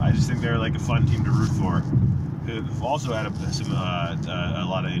rooting for them. I just think they're like a fun team to root for. Who've also had a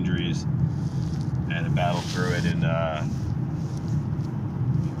lot of injuries and have battled through it. And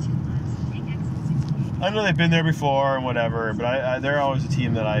I know they've been there before and whatever, but they're always a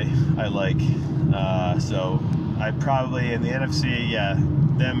team that I like. So I probably, in the NFC, yeah,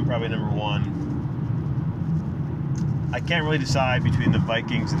 them probably number one. I can't really decide between the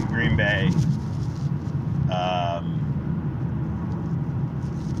Vikings and Green Bay.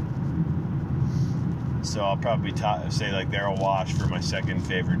 So I'll probably say like they're a wash for my second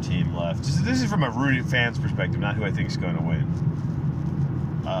favorite team left. This is from a rooting fan's perspective, not who I think is going to win.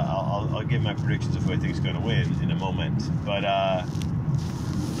 I'll give my predictions of who I think is going to win in a moment. But I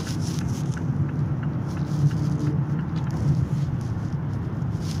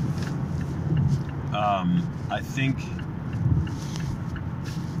think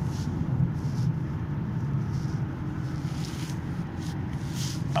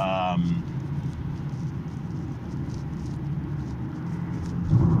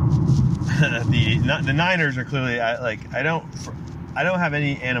the Niners are clearly I don't have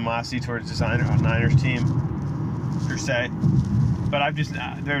any animosity towards this Niners team per se, but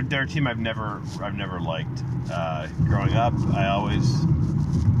they're a team I've never liked. Growing up,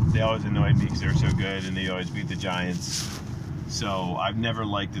 they always annoyed me because they were so good and they always beat the Giants. So I've never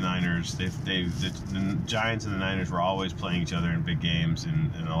liked the Niners. The Giants and the Niners were always playing each other in big games,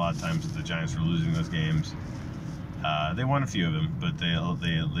 and a lot of times the Giants were losing those games. They won a few of them, but they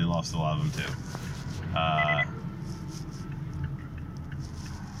lost a lot of them too.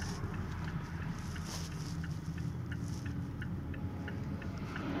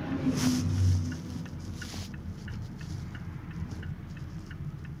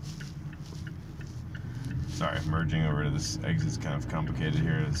 Sorry, merging over to this exit's kind of complicated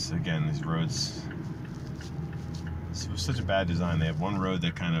here. Again, these roads. This was such a bad design. They have one road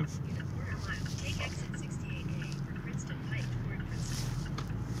that kind of. Take exit 68A for Princeton Pike toward Princeton.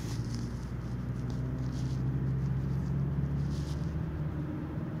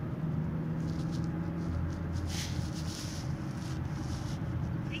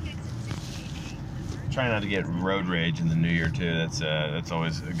 Take exit 68A. Try not to get road rage in the new year too. That's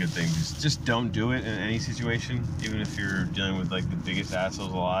always a good thing. Just don't do it in any situation, even if you're dealing with like the biggest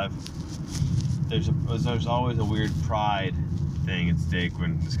assholes alive. There's always a weird pride thing at stake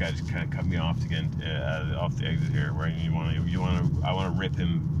when this guy just kind of cut me off again off the exit here, where I want to rip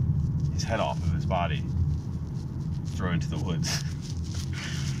his head off of his body, throw into the woods.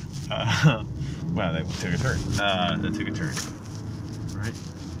 Wow, that took a turn. That took a turn. Right.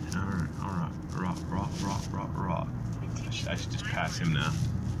 Raw. I should just pass him now.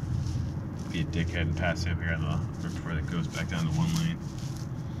 Be a dickhead and pass him here before it goes back down to one lane.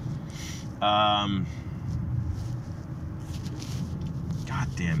 God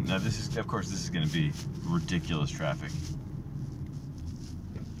damn. Now this is going to be ridiculous traffic.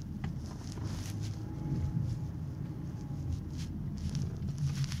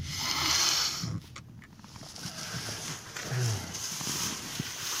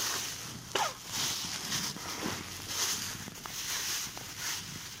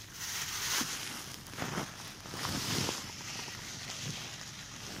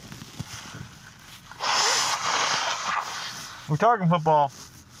 we're talking football.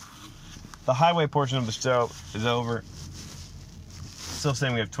 The highway portion of the show is over. Still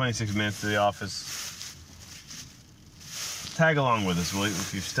saying we have 26 minutes to the office. Tag along with us, will you?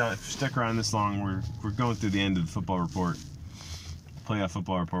 If you've stuck around this long, we're going through the end of the football report. Playoff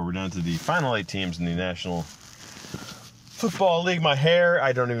football report. We're down to the final 8 teams in the National Football League. My hair,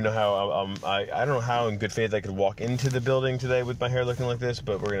 I don't even know how. I don't know how in good faith I could walk into the building today with my hair looking like this,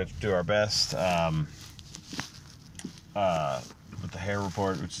 but we're gonna do our best. With the hair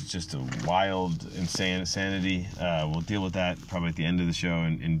report, which is just a wild insanity. We'll deal with that probably at the end of the show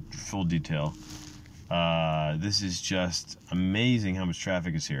in full detail. This is just amazing how much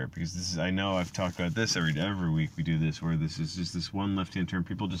traffic is here, because this is, I know I've talked about this every week we do this, where this is just this one left-hand turn.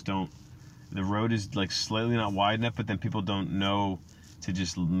 People just don't, the road is like slightly not wide enough, but then people don't know to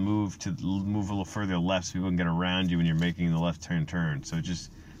just move a little further left so people can get around you when you're making the left-hand turn. So it just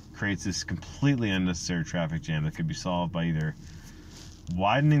creates this completely unnecessary traffic jam that could be solved by either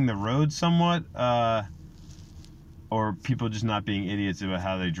widening the road somewhat, or people just not being idiots about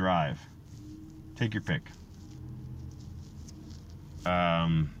how they drive. Take your pick.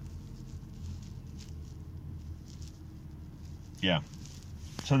 Yeah.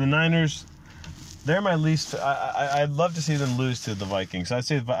 So the Niners, they're my least. I'd love to see them lose to the Vikings. So I'd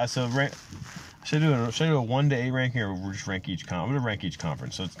say should I do a 1 to 8 ranking, or we'll just rank each I'm gonna rank each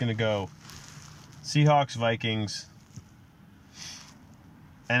conference. So it's gonna go Seahawks, Vikings.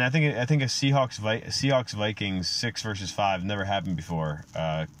 And I think a Seahawks Vikings 6 versus 5 never happened before.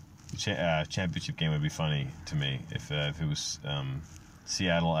 Championship game would be funny to me if it was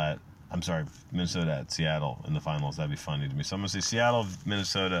Minnesota at Seattle in the finals. That'd be funny to me. So I'm gonna say Seattle,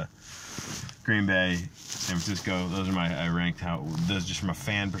 Minnesota, Green Bay, San Francisco. Those are I ranked those just from a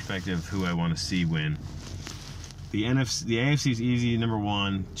fan perspective who I want to see win. The AFC is easy. Number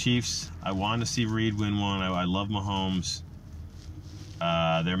 1, Chiefs. I want to see Reed win one. I love Mahomes.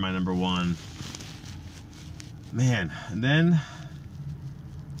 They're my number 1. Man, and then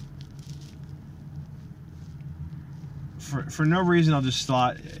for no reason, I'll just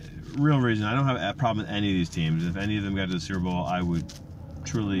slot, real reason, I don't have a problem with any of these teams. If any of them got to the Super Bowl, I would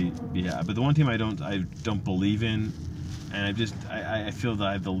truly be happy. But the one team I don't believe in, and I feel that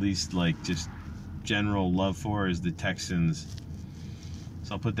I have the least just general love for, is the Texans.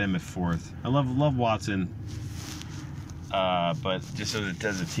 So I'll put them at 4th. I love Watson. But just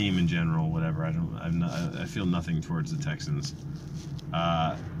as a team in general, whatever, I feel nothing towards the Texans.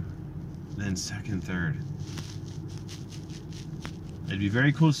 Then 2nd, 3rd. It'd be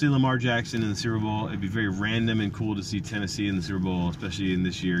very cool to see Lamar Jackson in the Super Bowl. It'd be very random and cool to see Tennessee in the Super Bowl, especially in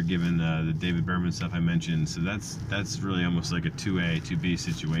this year, given the David Berman stuff I mentioned. So that's really almost like a 2A, 2B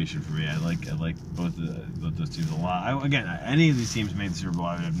situation for me. I like both those teams a lot. Again, any of these teams made the Super Bowl,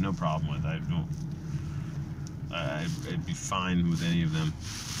 I would have no problem with. I'd be fine with any of them.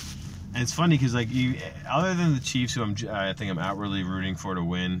 And it's funny because other than the Chiefs, who I think I'm outwardly rooting for to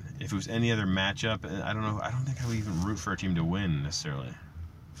win, if it was any other matchup, I don't know. I don't think I would even root for a team to win necessarily,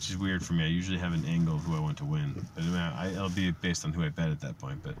 which is weird for me. I usually have an angle of who I want to win, but it'll be based on who I bet at that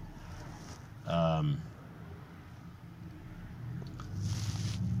point. But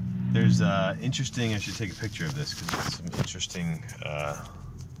there's interesting. I should take a picture of this because it's some interesting.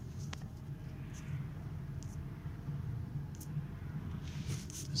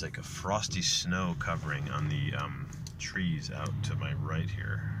 There's like a frosty snow covering on the trees out to my right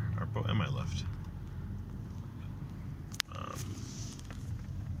here, and my left.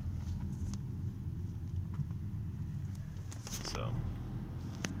 So,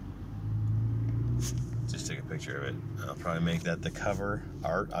 just take a picture of it. I'll probably make that the cover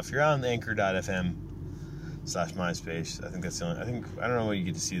art. If you're on anchor.fm/MySpace, I think that's the only. I don't know where you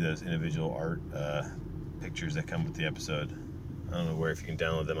get to see those individual art pictures that come with the episode. I don't know if you can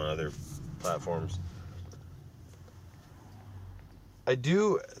download them on other platforms.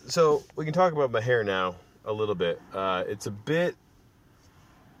 So we can talk about my hair now a little bit. It's a bit,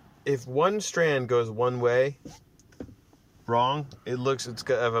 if one strand goes one way wrong, it's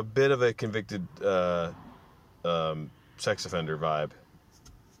got a bit of a convicted sex offender vibe.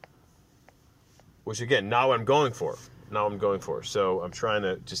 Which again, not what I'm going for. So I'm trying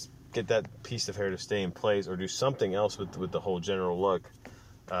to just get that piece of hair to stay in place, or do something else with the whole general look.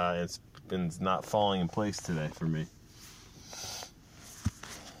 It's not falling in place today for me.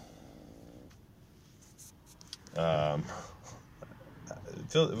 I've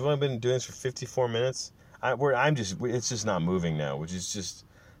only been doing this for 54 minutes. It's just not moving now, which is just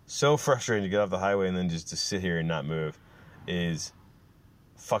so frustrating to get off the highway and then just to sit here and not move is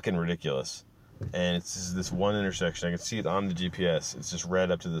fucking ridiculous. And it's just this one intersection. I can see it on the GPS. It's just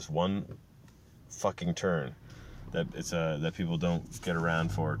red up to this one fucking turn. that that people don't get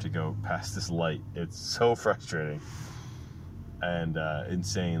around for to go past this light. It's so frustrating and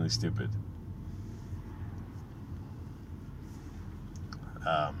insanely stupid.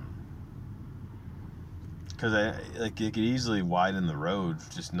 Because it could easily widen the road,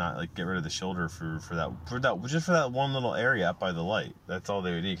 just not like get rid of the shoulder for that one little area up by the light. That's all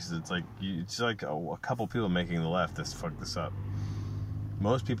they would need, because it's like a couple people making the left that's fucked this up.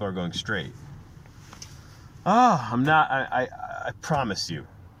 Most people are going straight. I'm not. I promise you.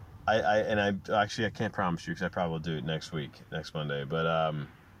 I can't promise you because I probably will do it next Monday. But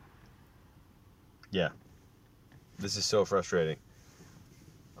yeah, this is so frustrating.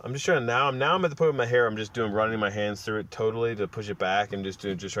 I'm just trying now. I'm at the point with my hair. I'm just running my hands through it totally to push it back, and just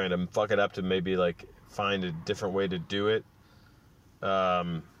trying to fuck it up to maybe like find a different way to do it.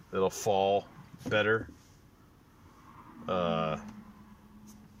 It'll fall better.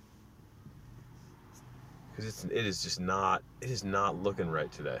 Because it is not looking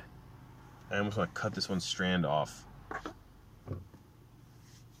right today. I almost want to cut this one strand off.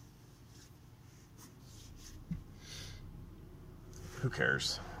 Who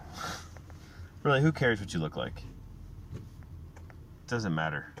cares? Really, who cares what you look like? Doesn't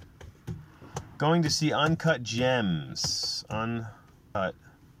matter. Going to see Uncut Gems. Uncut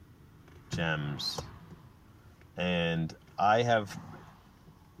Gems. And I have,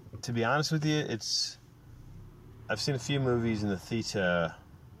 to be honest with you, I've seen a few movies in the theater,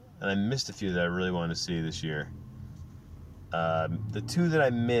 and I missed a few that I really wanted to see this year. The two that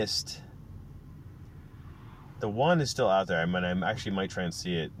I missed, the one is still out there. I actually might try and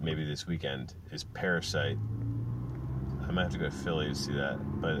see it maybe this weekend, is Parasite. I might have to go to Philly to see that,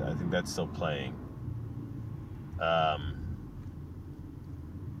 but I think that's still playing.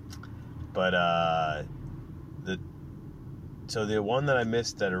 So the one that I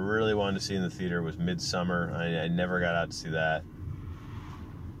missed that I really wanted to see in the theater was Midsommar. I never got out to see that.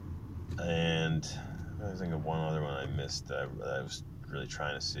 And I was thinking of one other one I missed that I was really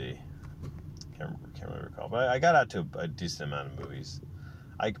trying to see. Can't really recall. But I got out to a decent amount of movies.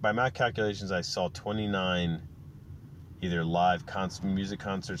 By my calculations, I saw 29 either live music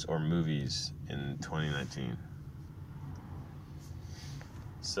concerts or movies in 2019.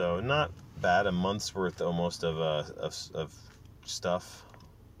 So not bad. A month's worth almost of stuff.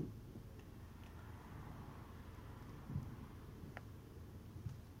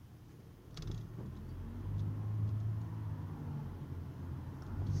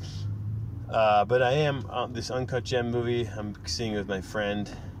 But I am on this Uncut Gem movie. I'm seeing it with my friend,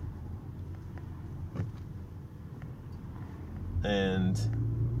 and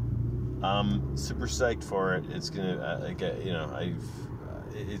I'm super psyched for it. It's gonna,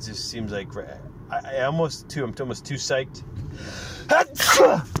 it just seems like I'm almost too psyched.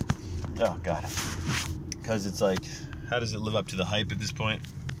 Oh God, because it's like, how does it live up to the hype at this point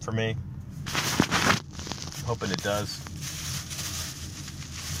for me? I'm hoping it does.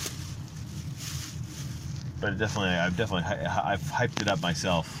 But I've hyped it up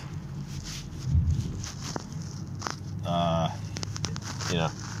myself.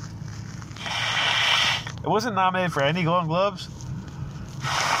 It wasn't nominated for any Golden Globes.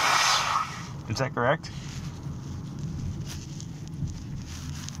 Is that correct?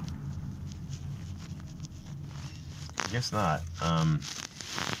 I guess not.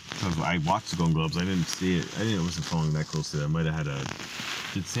 Because I watched the Golden Globes, I didn't see it. I wasn't following that closely. I might have had a.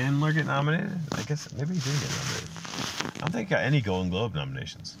 Did Sandler get nominated? I guess maybe he did get nominated. I don't think he got any Golden Globe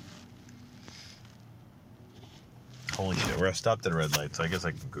nominations. Holy shit, I stopped at a red light, so I guess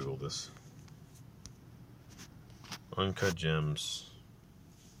I can Google this. Uncut Gems.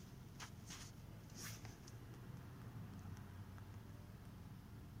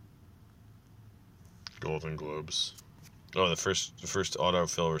 Golden Globes. Oh, the first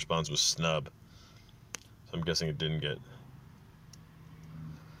autofill response was snub. So I'm guessing it didn't get.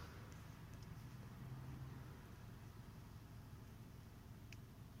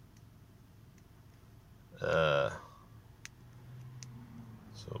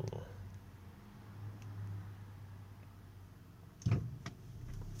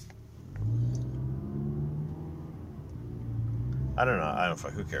 I don't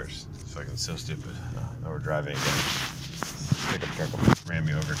know. Who cares? It's fucking so stupid. Now we're driving again. Pickup truck ran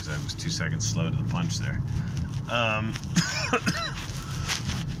me over because I was 2 seconds slow to the punch there.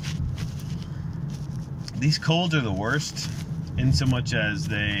 These colds are the worst, in so much as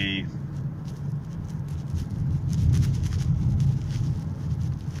they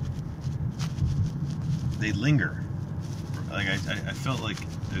linger. Like I felt like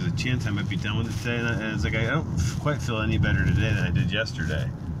there's a chance I might be done with it today, and it's like I don't quite feel any better today than I did yesterday.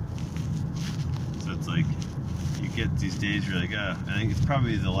 So it's like you get these days where you're like, I think it's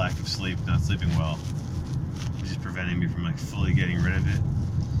probably the lack of sleep, not sleeping well, which is preventing me from like fully getting rid of it.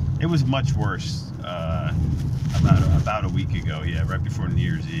 It was much worse about a week ago, yeah, right before New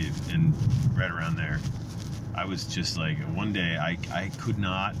Year's Eve, and right around there. I was just like, one day I could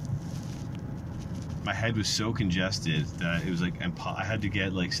not. My head was so congested that it was like I had to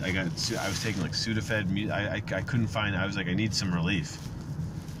get like I was taking like Sudafed. I couldn't find. I was like, I need some relief.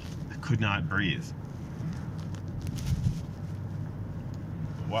 I could not breathe.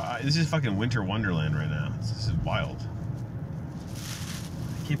 Wow, this is fucking winter wonderland right now. This is wild.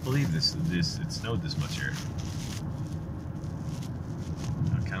 I can't believe this. It snowed this much here.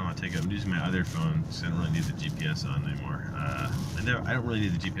 I kind of want to take it. I'm using my other phone because I don't really need the GPS on anymore. I don't really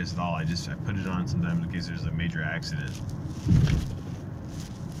need the GPS at all. I put it on sometimes in case there's a major accident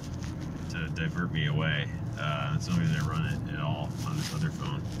to divert me away. That's the only reason I run it at all on this other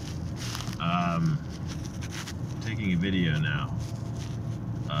phone. I'm taking a video now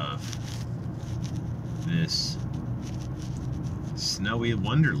of this snowy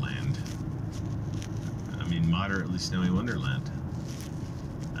wonderland. I mean, moderately snowy wonderland.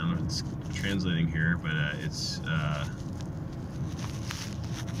 I don't know if it's translating here, but it's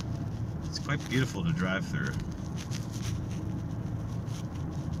quite beautiful to drive through.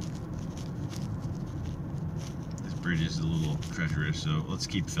 This bridge is a little treacherous, so let's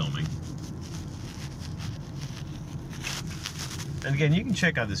keep filming. And again, you can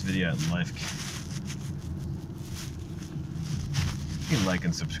check out this video out in life. You can like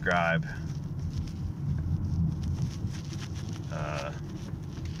and subscribe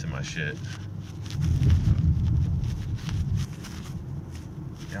to my shit.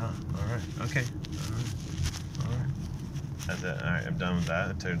 Yeah, alright, okay. Alright, I'm done with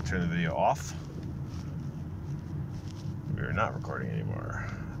that. Turn the video off. We're not recording anymore.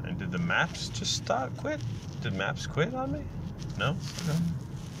 And did the maps just quit? Did maps quit on me? No? Okay.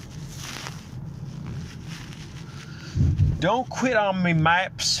 Don't quit on me,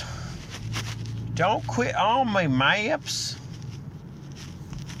 maps. Don't quit on me, maps.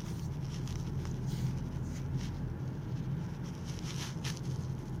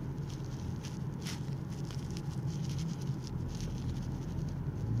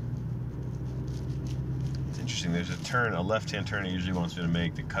 It's interesting. There's a left-hand turn it usually wants me to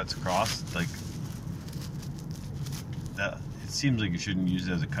make that cuts across, like that. It seems like you shouldn't use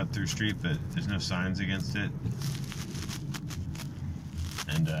it as a cut-through street, but there's no signs against it.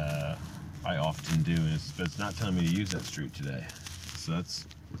 And I often do, but it's not telling me to use that street today. So that's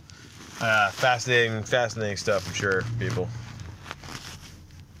fascinating stuff, I'm sure, people.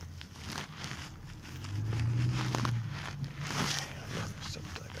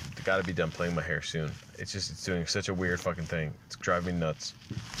 I gotta be done playing my hair soon. It's doing such a weird fucking thing. It's driving me nuts.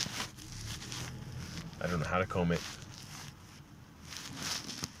 I don't know how to comb it.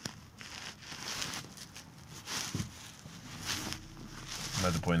 I'm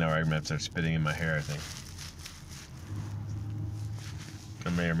at the point now where I'm gonna have to start spitting in my hair, I think.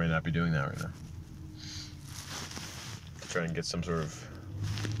 I may or may not be doing that right now. Try and get some sort of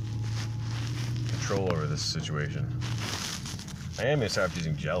control over this situation. I am gonna start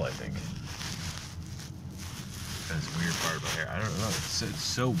using gel, I think. That's weird part of my hair. I don't know. It's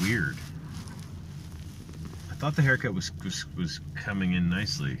so weird. I thought the haircut was coming in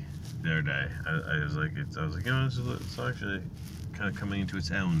nicely the other day. I was like, you know, it's actually kind of coming into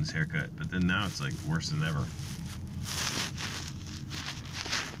its own, this haircut. But then now it's like worse than ever.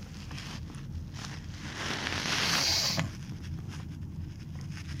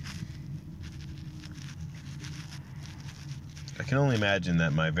 I can only imagine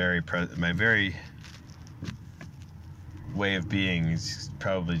that my very way of being is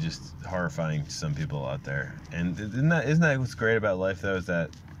probably just horrifying to some people out there. And isn't that what's great about life, though, is that,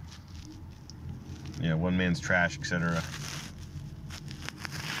 you know, one man's trash, etc.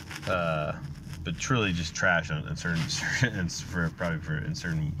 But truly just trash on certain in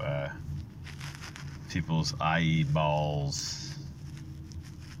certain people's eyeballs.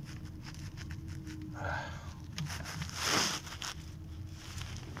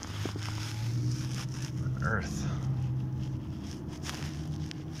 Earth.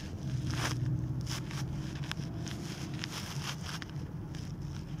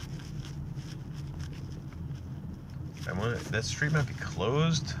 That street might be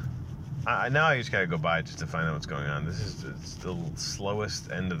closed. Now I just gotta go by just to find out what's going on. It's the slowest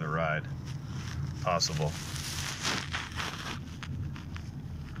end of the ride possible.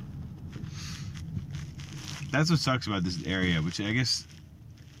 That's what sucks about this area, which I guess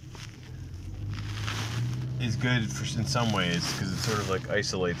is good in some ways because it sort of like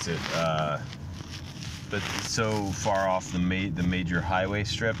isolates it but it's so far off the major highway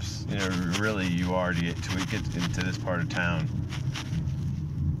strips. You know, really, you already to get into this part of town.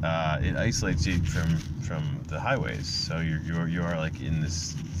 It isolates you from the highways, so you are like in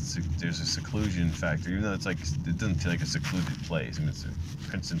this. There's a seclusion factor, even though it's like it doesn't feel like a secluded place. I mean,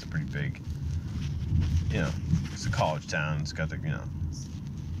 Princeton's a pretty big, you know, it's a college town. It's got the, you know,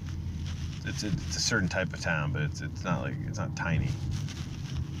 it's a certain type of town, but it's not tiny.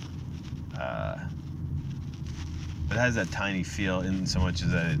 It has that tiny feel in so much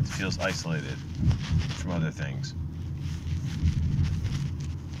as that it feels isolated from other things.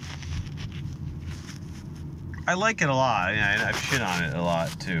 I like it a lot. I mean, I've shit on it a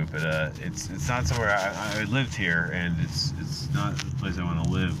lot too, but it's not somewhere I lived here, and it's not a place I want to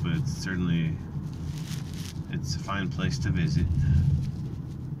live, but it's certainly a fine place to visit.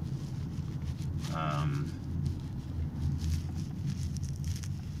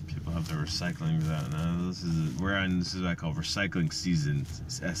 People have their recycling out now. This is what I call recycling season.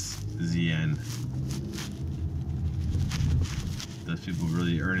 It's SZN. Those people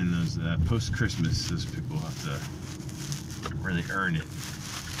really earning those post-Christmas. Those people have to really earn it.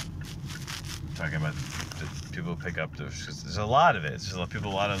 I'm talking about the people pick up there's a lot of it. It's just a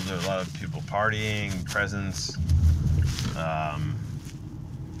lot of people partying, presents, a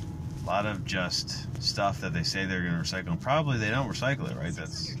lot of just stuff that they say they're going to recycle. And probably they don't recycle it, right?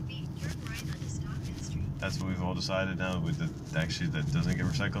 That's what we've all decided now. That doesn't get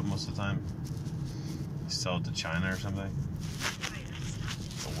recycled most of the time. You sell it to China or something.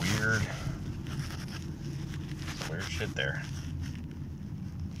 Weird shit there.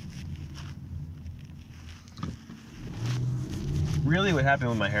 Really, what happened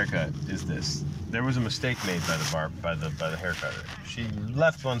with my haircut is this: there was a mistake made by the haircutter. She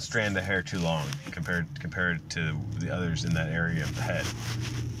left one strand of hair too long compared to the others in that area of the head.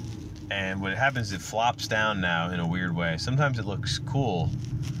 And what happens is it flops down now in a weird way. Sometimes it looks cool,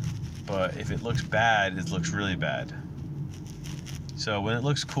 but if it looks bad, it looks really bad. So when it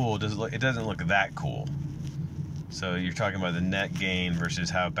looks cool, it doesn't look that cool. So you're talking about the net gain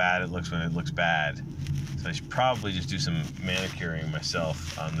versus how bad it looks when it looks bad. So I should probably just do some manicuring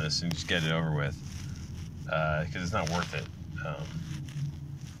myself on this and just get it over with, because it's not worth it.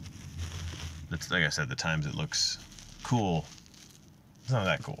 It's like I said, the times it looks cool, it's not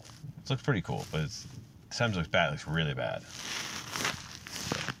that cool. It looks pretty cool, but the times it looks bad, it looks really bad.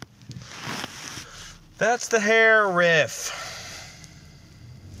 That's the hair riff.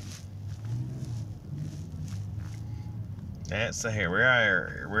 That's the hair.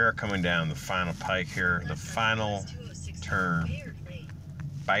 We are coming down the final pike here, the final turn.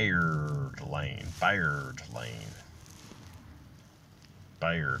 Bayard Lane.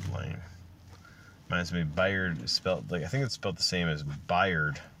 Reminds me, Bayard is spelled like, I think it's spelled the same as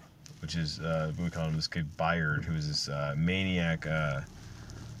Bayard, which is we call him this kid Bayard, who was this maniac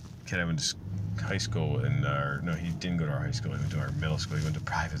kid I went to high school no, he didn't go to our high school. He went to our middle school. He went to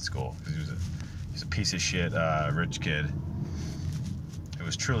private school because he was a piece of shit rich kid. It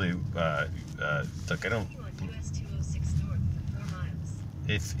was truly look, I don't.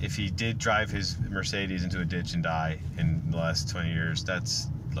 If he did drive his Mercedes into a ditch and die in the last 20 years, that's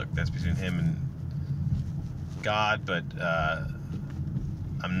between him and God. But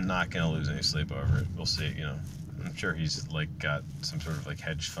I'm not gonna lose any sleep over it. We'll see. You know, I'm sure he's like got some sort of like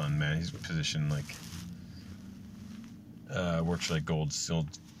hedge fund man. He's positioned like works for like Goldman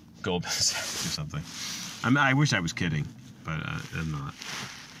Sachs or something. I wish I was kidding, but I'm not.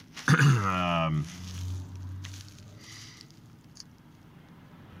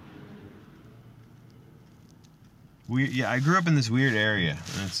 I grew up in this weird area,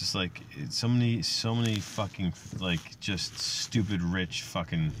 and it's just like so many fucking like just stupid rich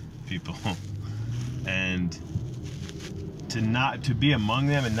fucking people, and to be among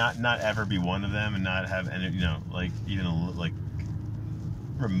them and not ever be one of them and not have any, you know, like even like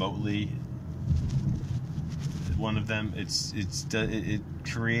remotely one of them, it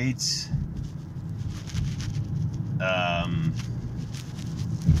creates a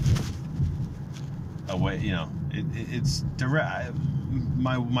way, you know, it's direct.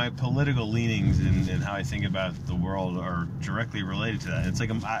 My political leanings and how I think about the world are directly related to that. It's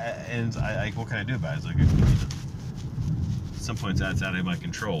like what can I do about it? It's like, you know, at some points that's out of my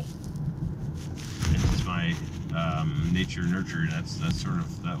control. It's just my nature nurture.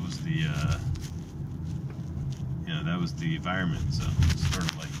 That was the you know, that was the environment. So it's sort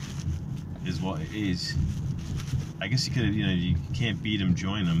of like is what it is. I guess you could, you know, you can't beat them,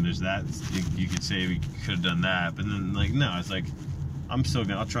 join them. There's that. You could say we could have done that, but then like no, it's like I'll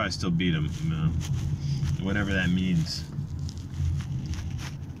try to still beat them, you know, whatever that means.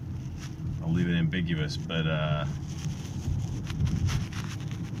 I'll leave it ambiguous, but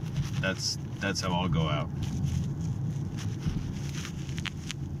that's how I'll go out.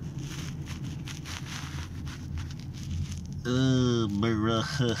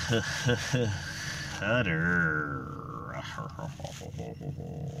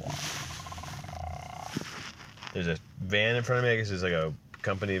 There's a van in front of me. I guess it's like a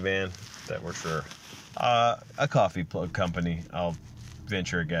company van that works for a coffee plug company. I'll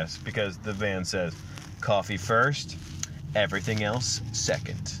venture a guess because the van says coffee first, everything else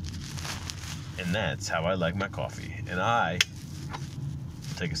second. And that's how I like my coffee. And I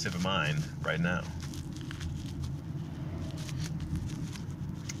will take a sip of mine right now.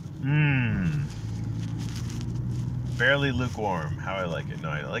 Barely lukewarm. How I like it. No,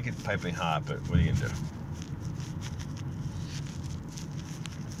 I like it piping hot, but what are you gonna do?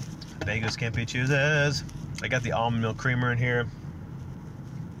 Beggars can't be choosers. I got the almond milk creamer in here.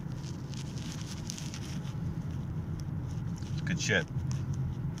 It's good shit.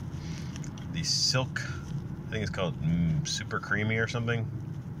 The silk, I think it's called super creamy or something.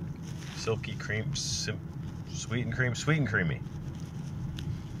 Silky cream, sweet and creamy.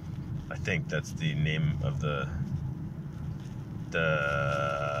 I think that's the name of the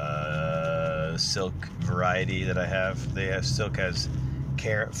silk variety that I have. They have silk has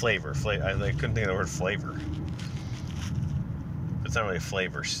flavor. I couldn't think of the word flavor. It's not really a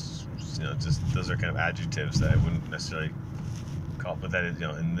flavor. You know, just those are kind of adjectives that I wouldn't necessarily call. But that is, you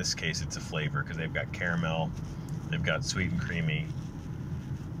know, in this case, it's a flavor because they've got caramel, they've got sweet and creamy,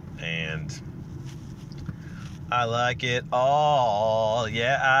 and I like it all.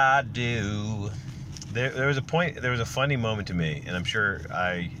 Yeah, I do. There was a point. There was a funny moment to me, and I'm sure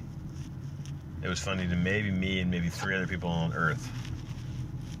it was funny to maybe me and maybe 3 other people on Earth.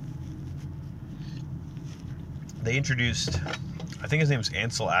 They introduced, I think his name is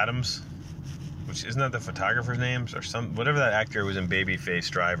Ansel Adams, which isn't that the photographer's name or whatever that actor was in Babyface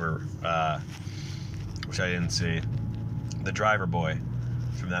Driver, which I didn't see. The driver boy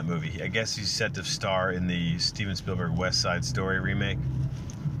from that movie. I guess he's set to star in the Steven Spielberg West Side Story remake.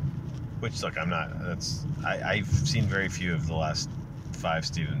 Which, look, I've seen very few of the last 5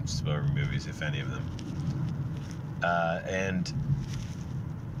 Steven Spielberg movies, if any of them. And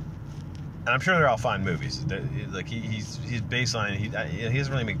I'm sure they're all fine movies. Like he's baseline. He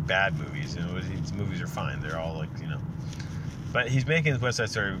doesn't really make bad movies. You know, his movies are fine. They're all like, you know. But he's making the West Side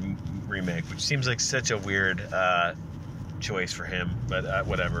Story remake, which seems like such a weird choice for him. But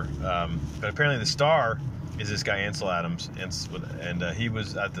whatever. But apparently the star is this guy Ansel Adams, and he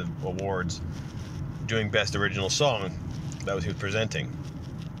was at the awards doing Best Original Song. That was who was presenting.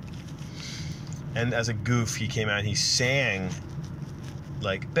 And as a goof, he came out and he sang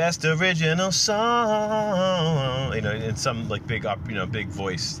like Best Original Song, you know, in some like big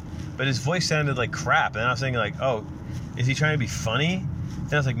voice, but his voice sounded like crap. And I was thinking like, oh, is he trying to be funny?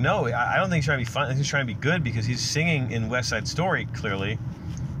 Then I was like, no, I don't think he's trying to be funny. I think he's trying to be good because he's singing in West Side Story clearly.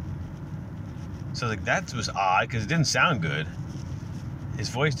 So I was like, that was odd because it didn't sound good. His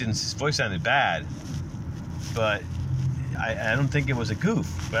voice sounded bad, but I don't think it was a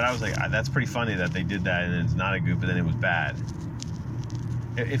goof. But I was like, that's pretty funny that they did that and it's not a goof, but then it was bad.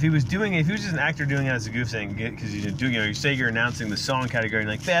 If he was just an actor doing it as a goof thing, because you say you're announcing the song category and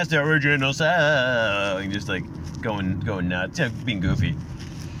like Best Original Song, just like going nuts, being goofy.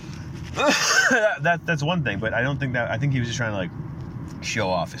 That's one thing, but I don't think that. I think he was just trying to like show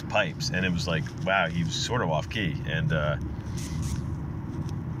off his pipes, and it was like, wow, he was sort of off key, and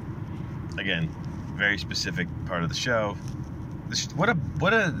again, very specific part of the show.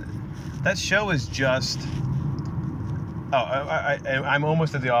 That show is just. Oh, I'm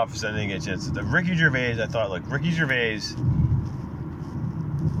almost at the office. I didn't get a chance. The Ricky Gervais, I thought, like, Ricky Gervais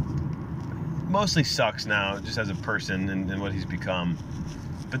mostly sucks now, just as a person and what he's become.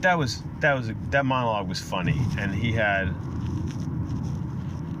 But that monologue was funny, and he had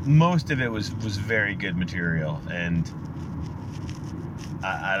most of it was very good material, and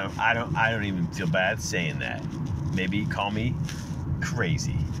I don't even feel bad saying that. Maybe call me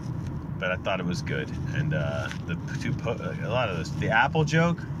crazy. But I thought it was good, and a lot of this, the Apple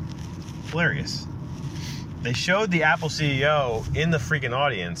joke, hilarious. They showed the Apple CEO in the freaking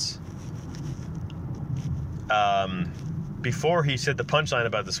audience before he said the punchline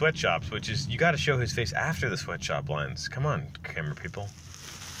about the sweatshops, which is you got to show his face after the sweatshop lines. Come on, camera people.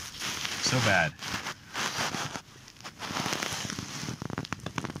 So bad.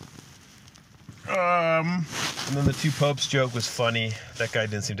 And then the Two Popes joke was funny. That guy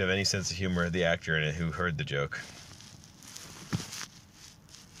didn't seem to have any sense of humor, the actor in it who heard the joke.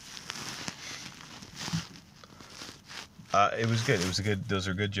 It was good. It was a good. Those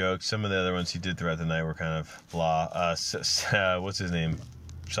are good jokes. Some of the other ones he did throughout the night were kind of blah. What's his name?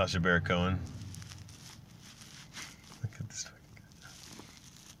 Sacha Baron Cohen. Look at this.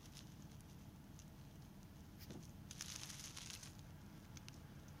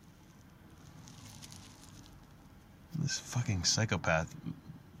 This fucking psychopath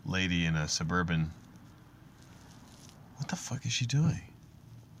lady in a Suburban. What the fuck is she doing?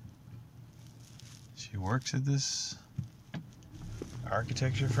 She works at this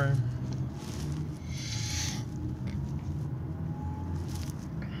architecture firm?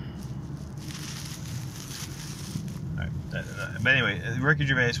 Alright, but anyway, Ricky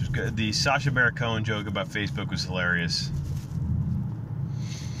Gervais was good. The Sacha Baron Cohen joke about Facebook was hilarious.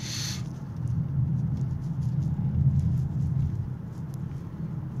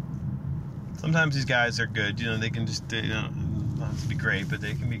 Sometimes these guys are good, you know, they can just, you know, not have to be great, but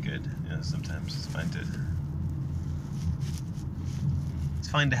they can be good. You know, sometimes it's fine to... It's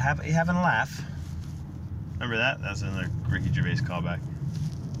fine to have having a laugh. Remember that? That's another Ricky Gervais callback.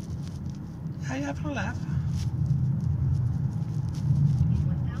 How you having a laugh? In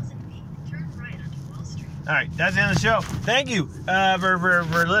 1,000 feet, turn right onto Wall Street. Alright, that's the end of the show. Thank you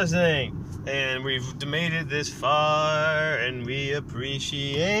for listening. And we've made it this far, and we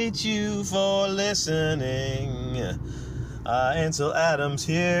appreciate you for listening. Ansel Adams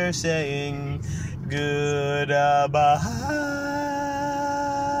here saying goodbye.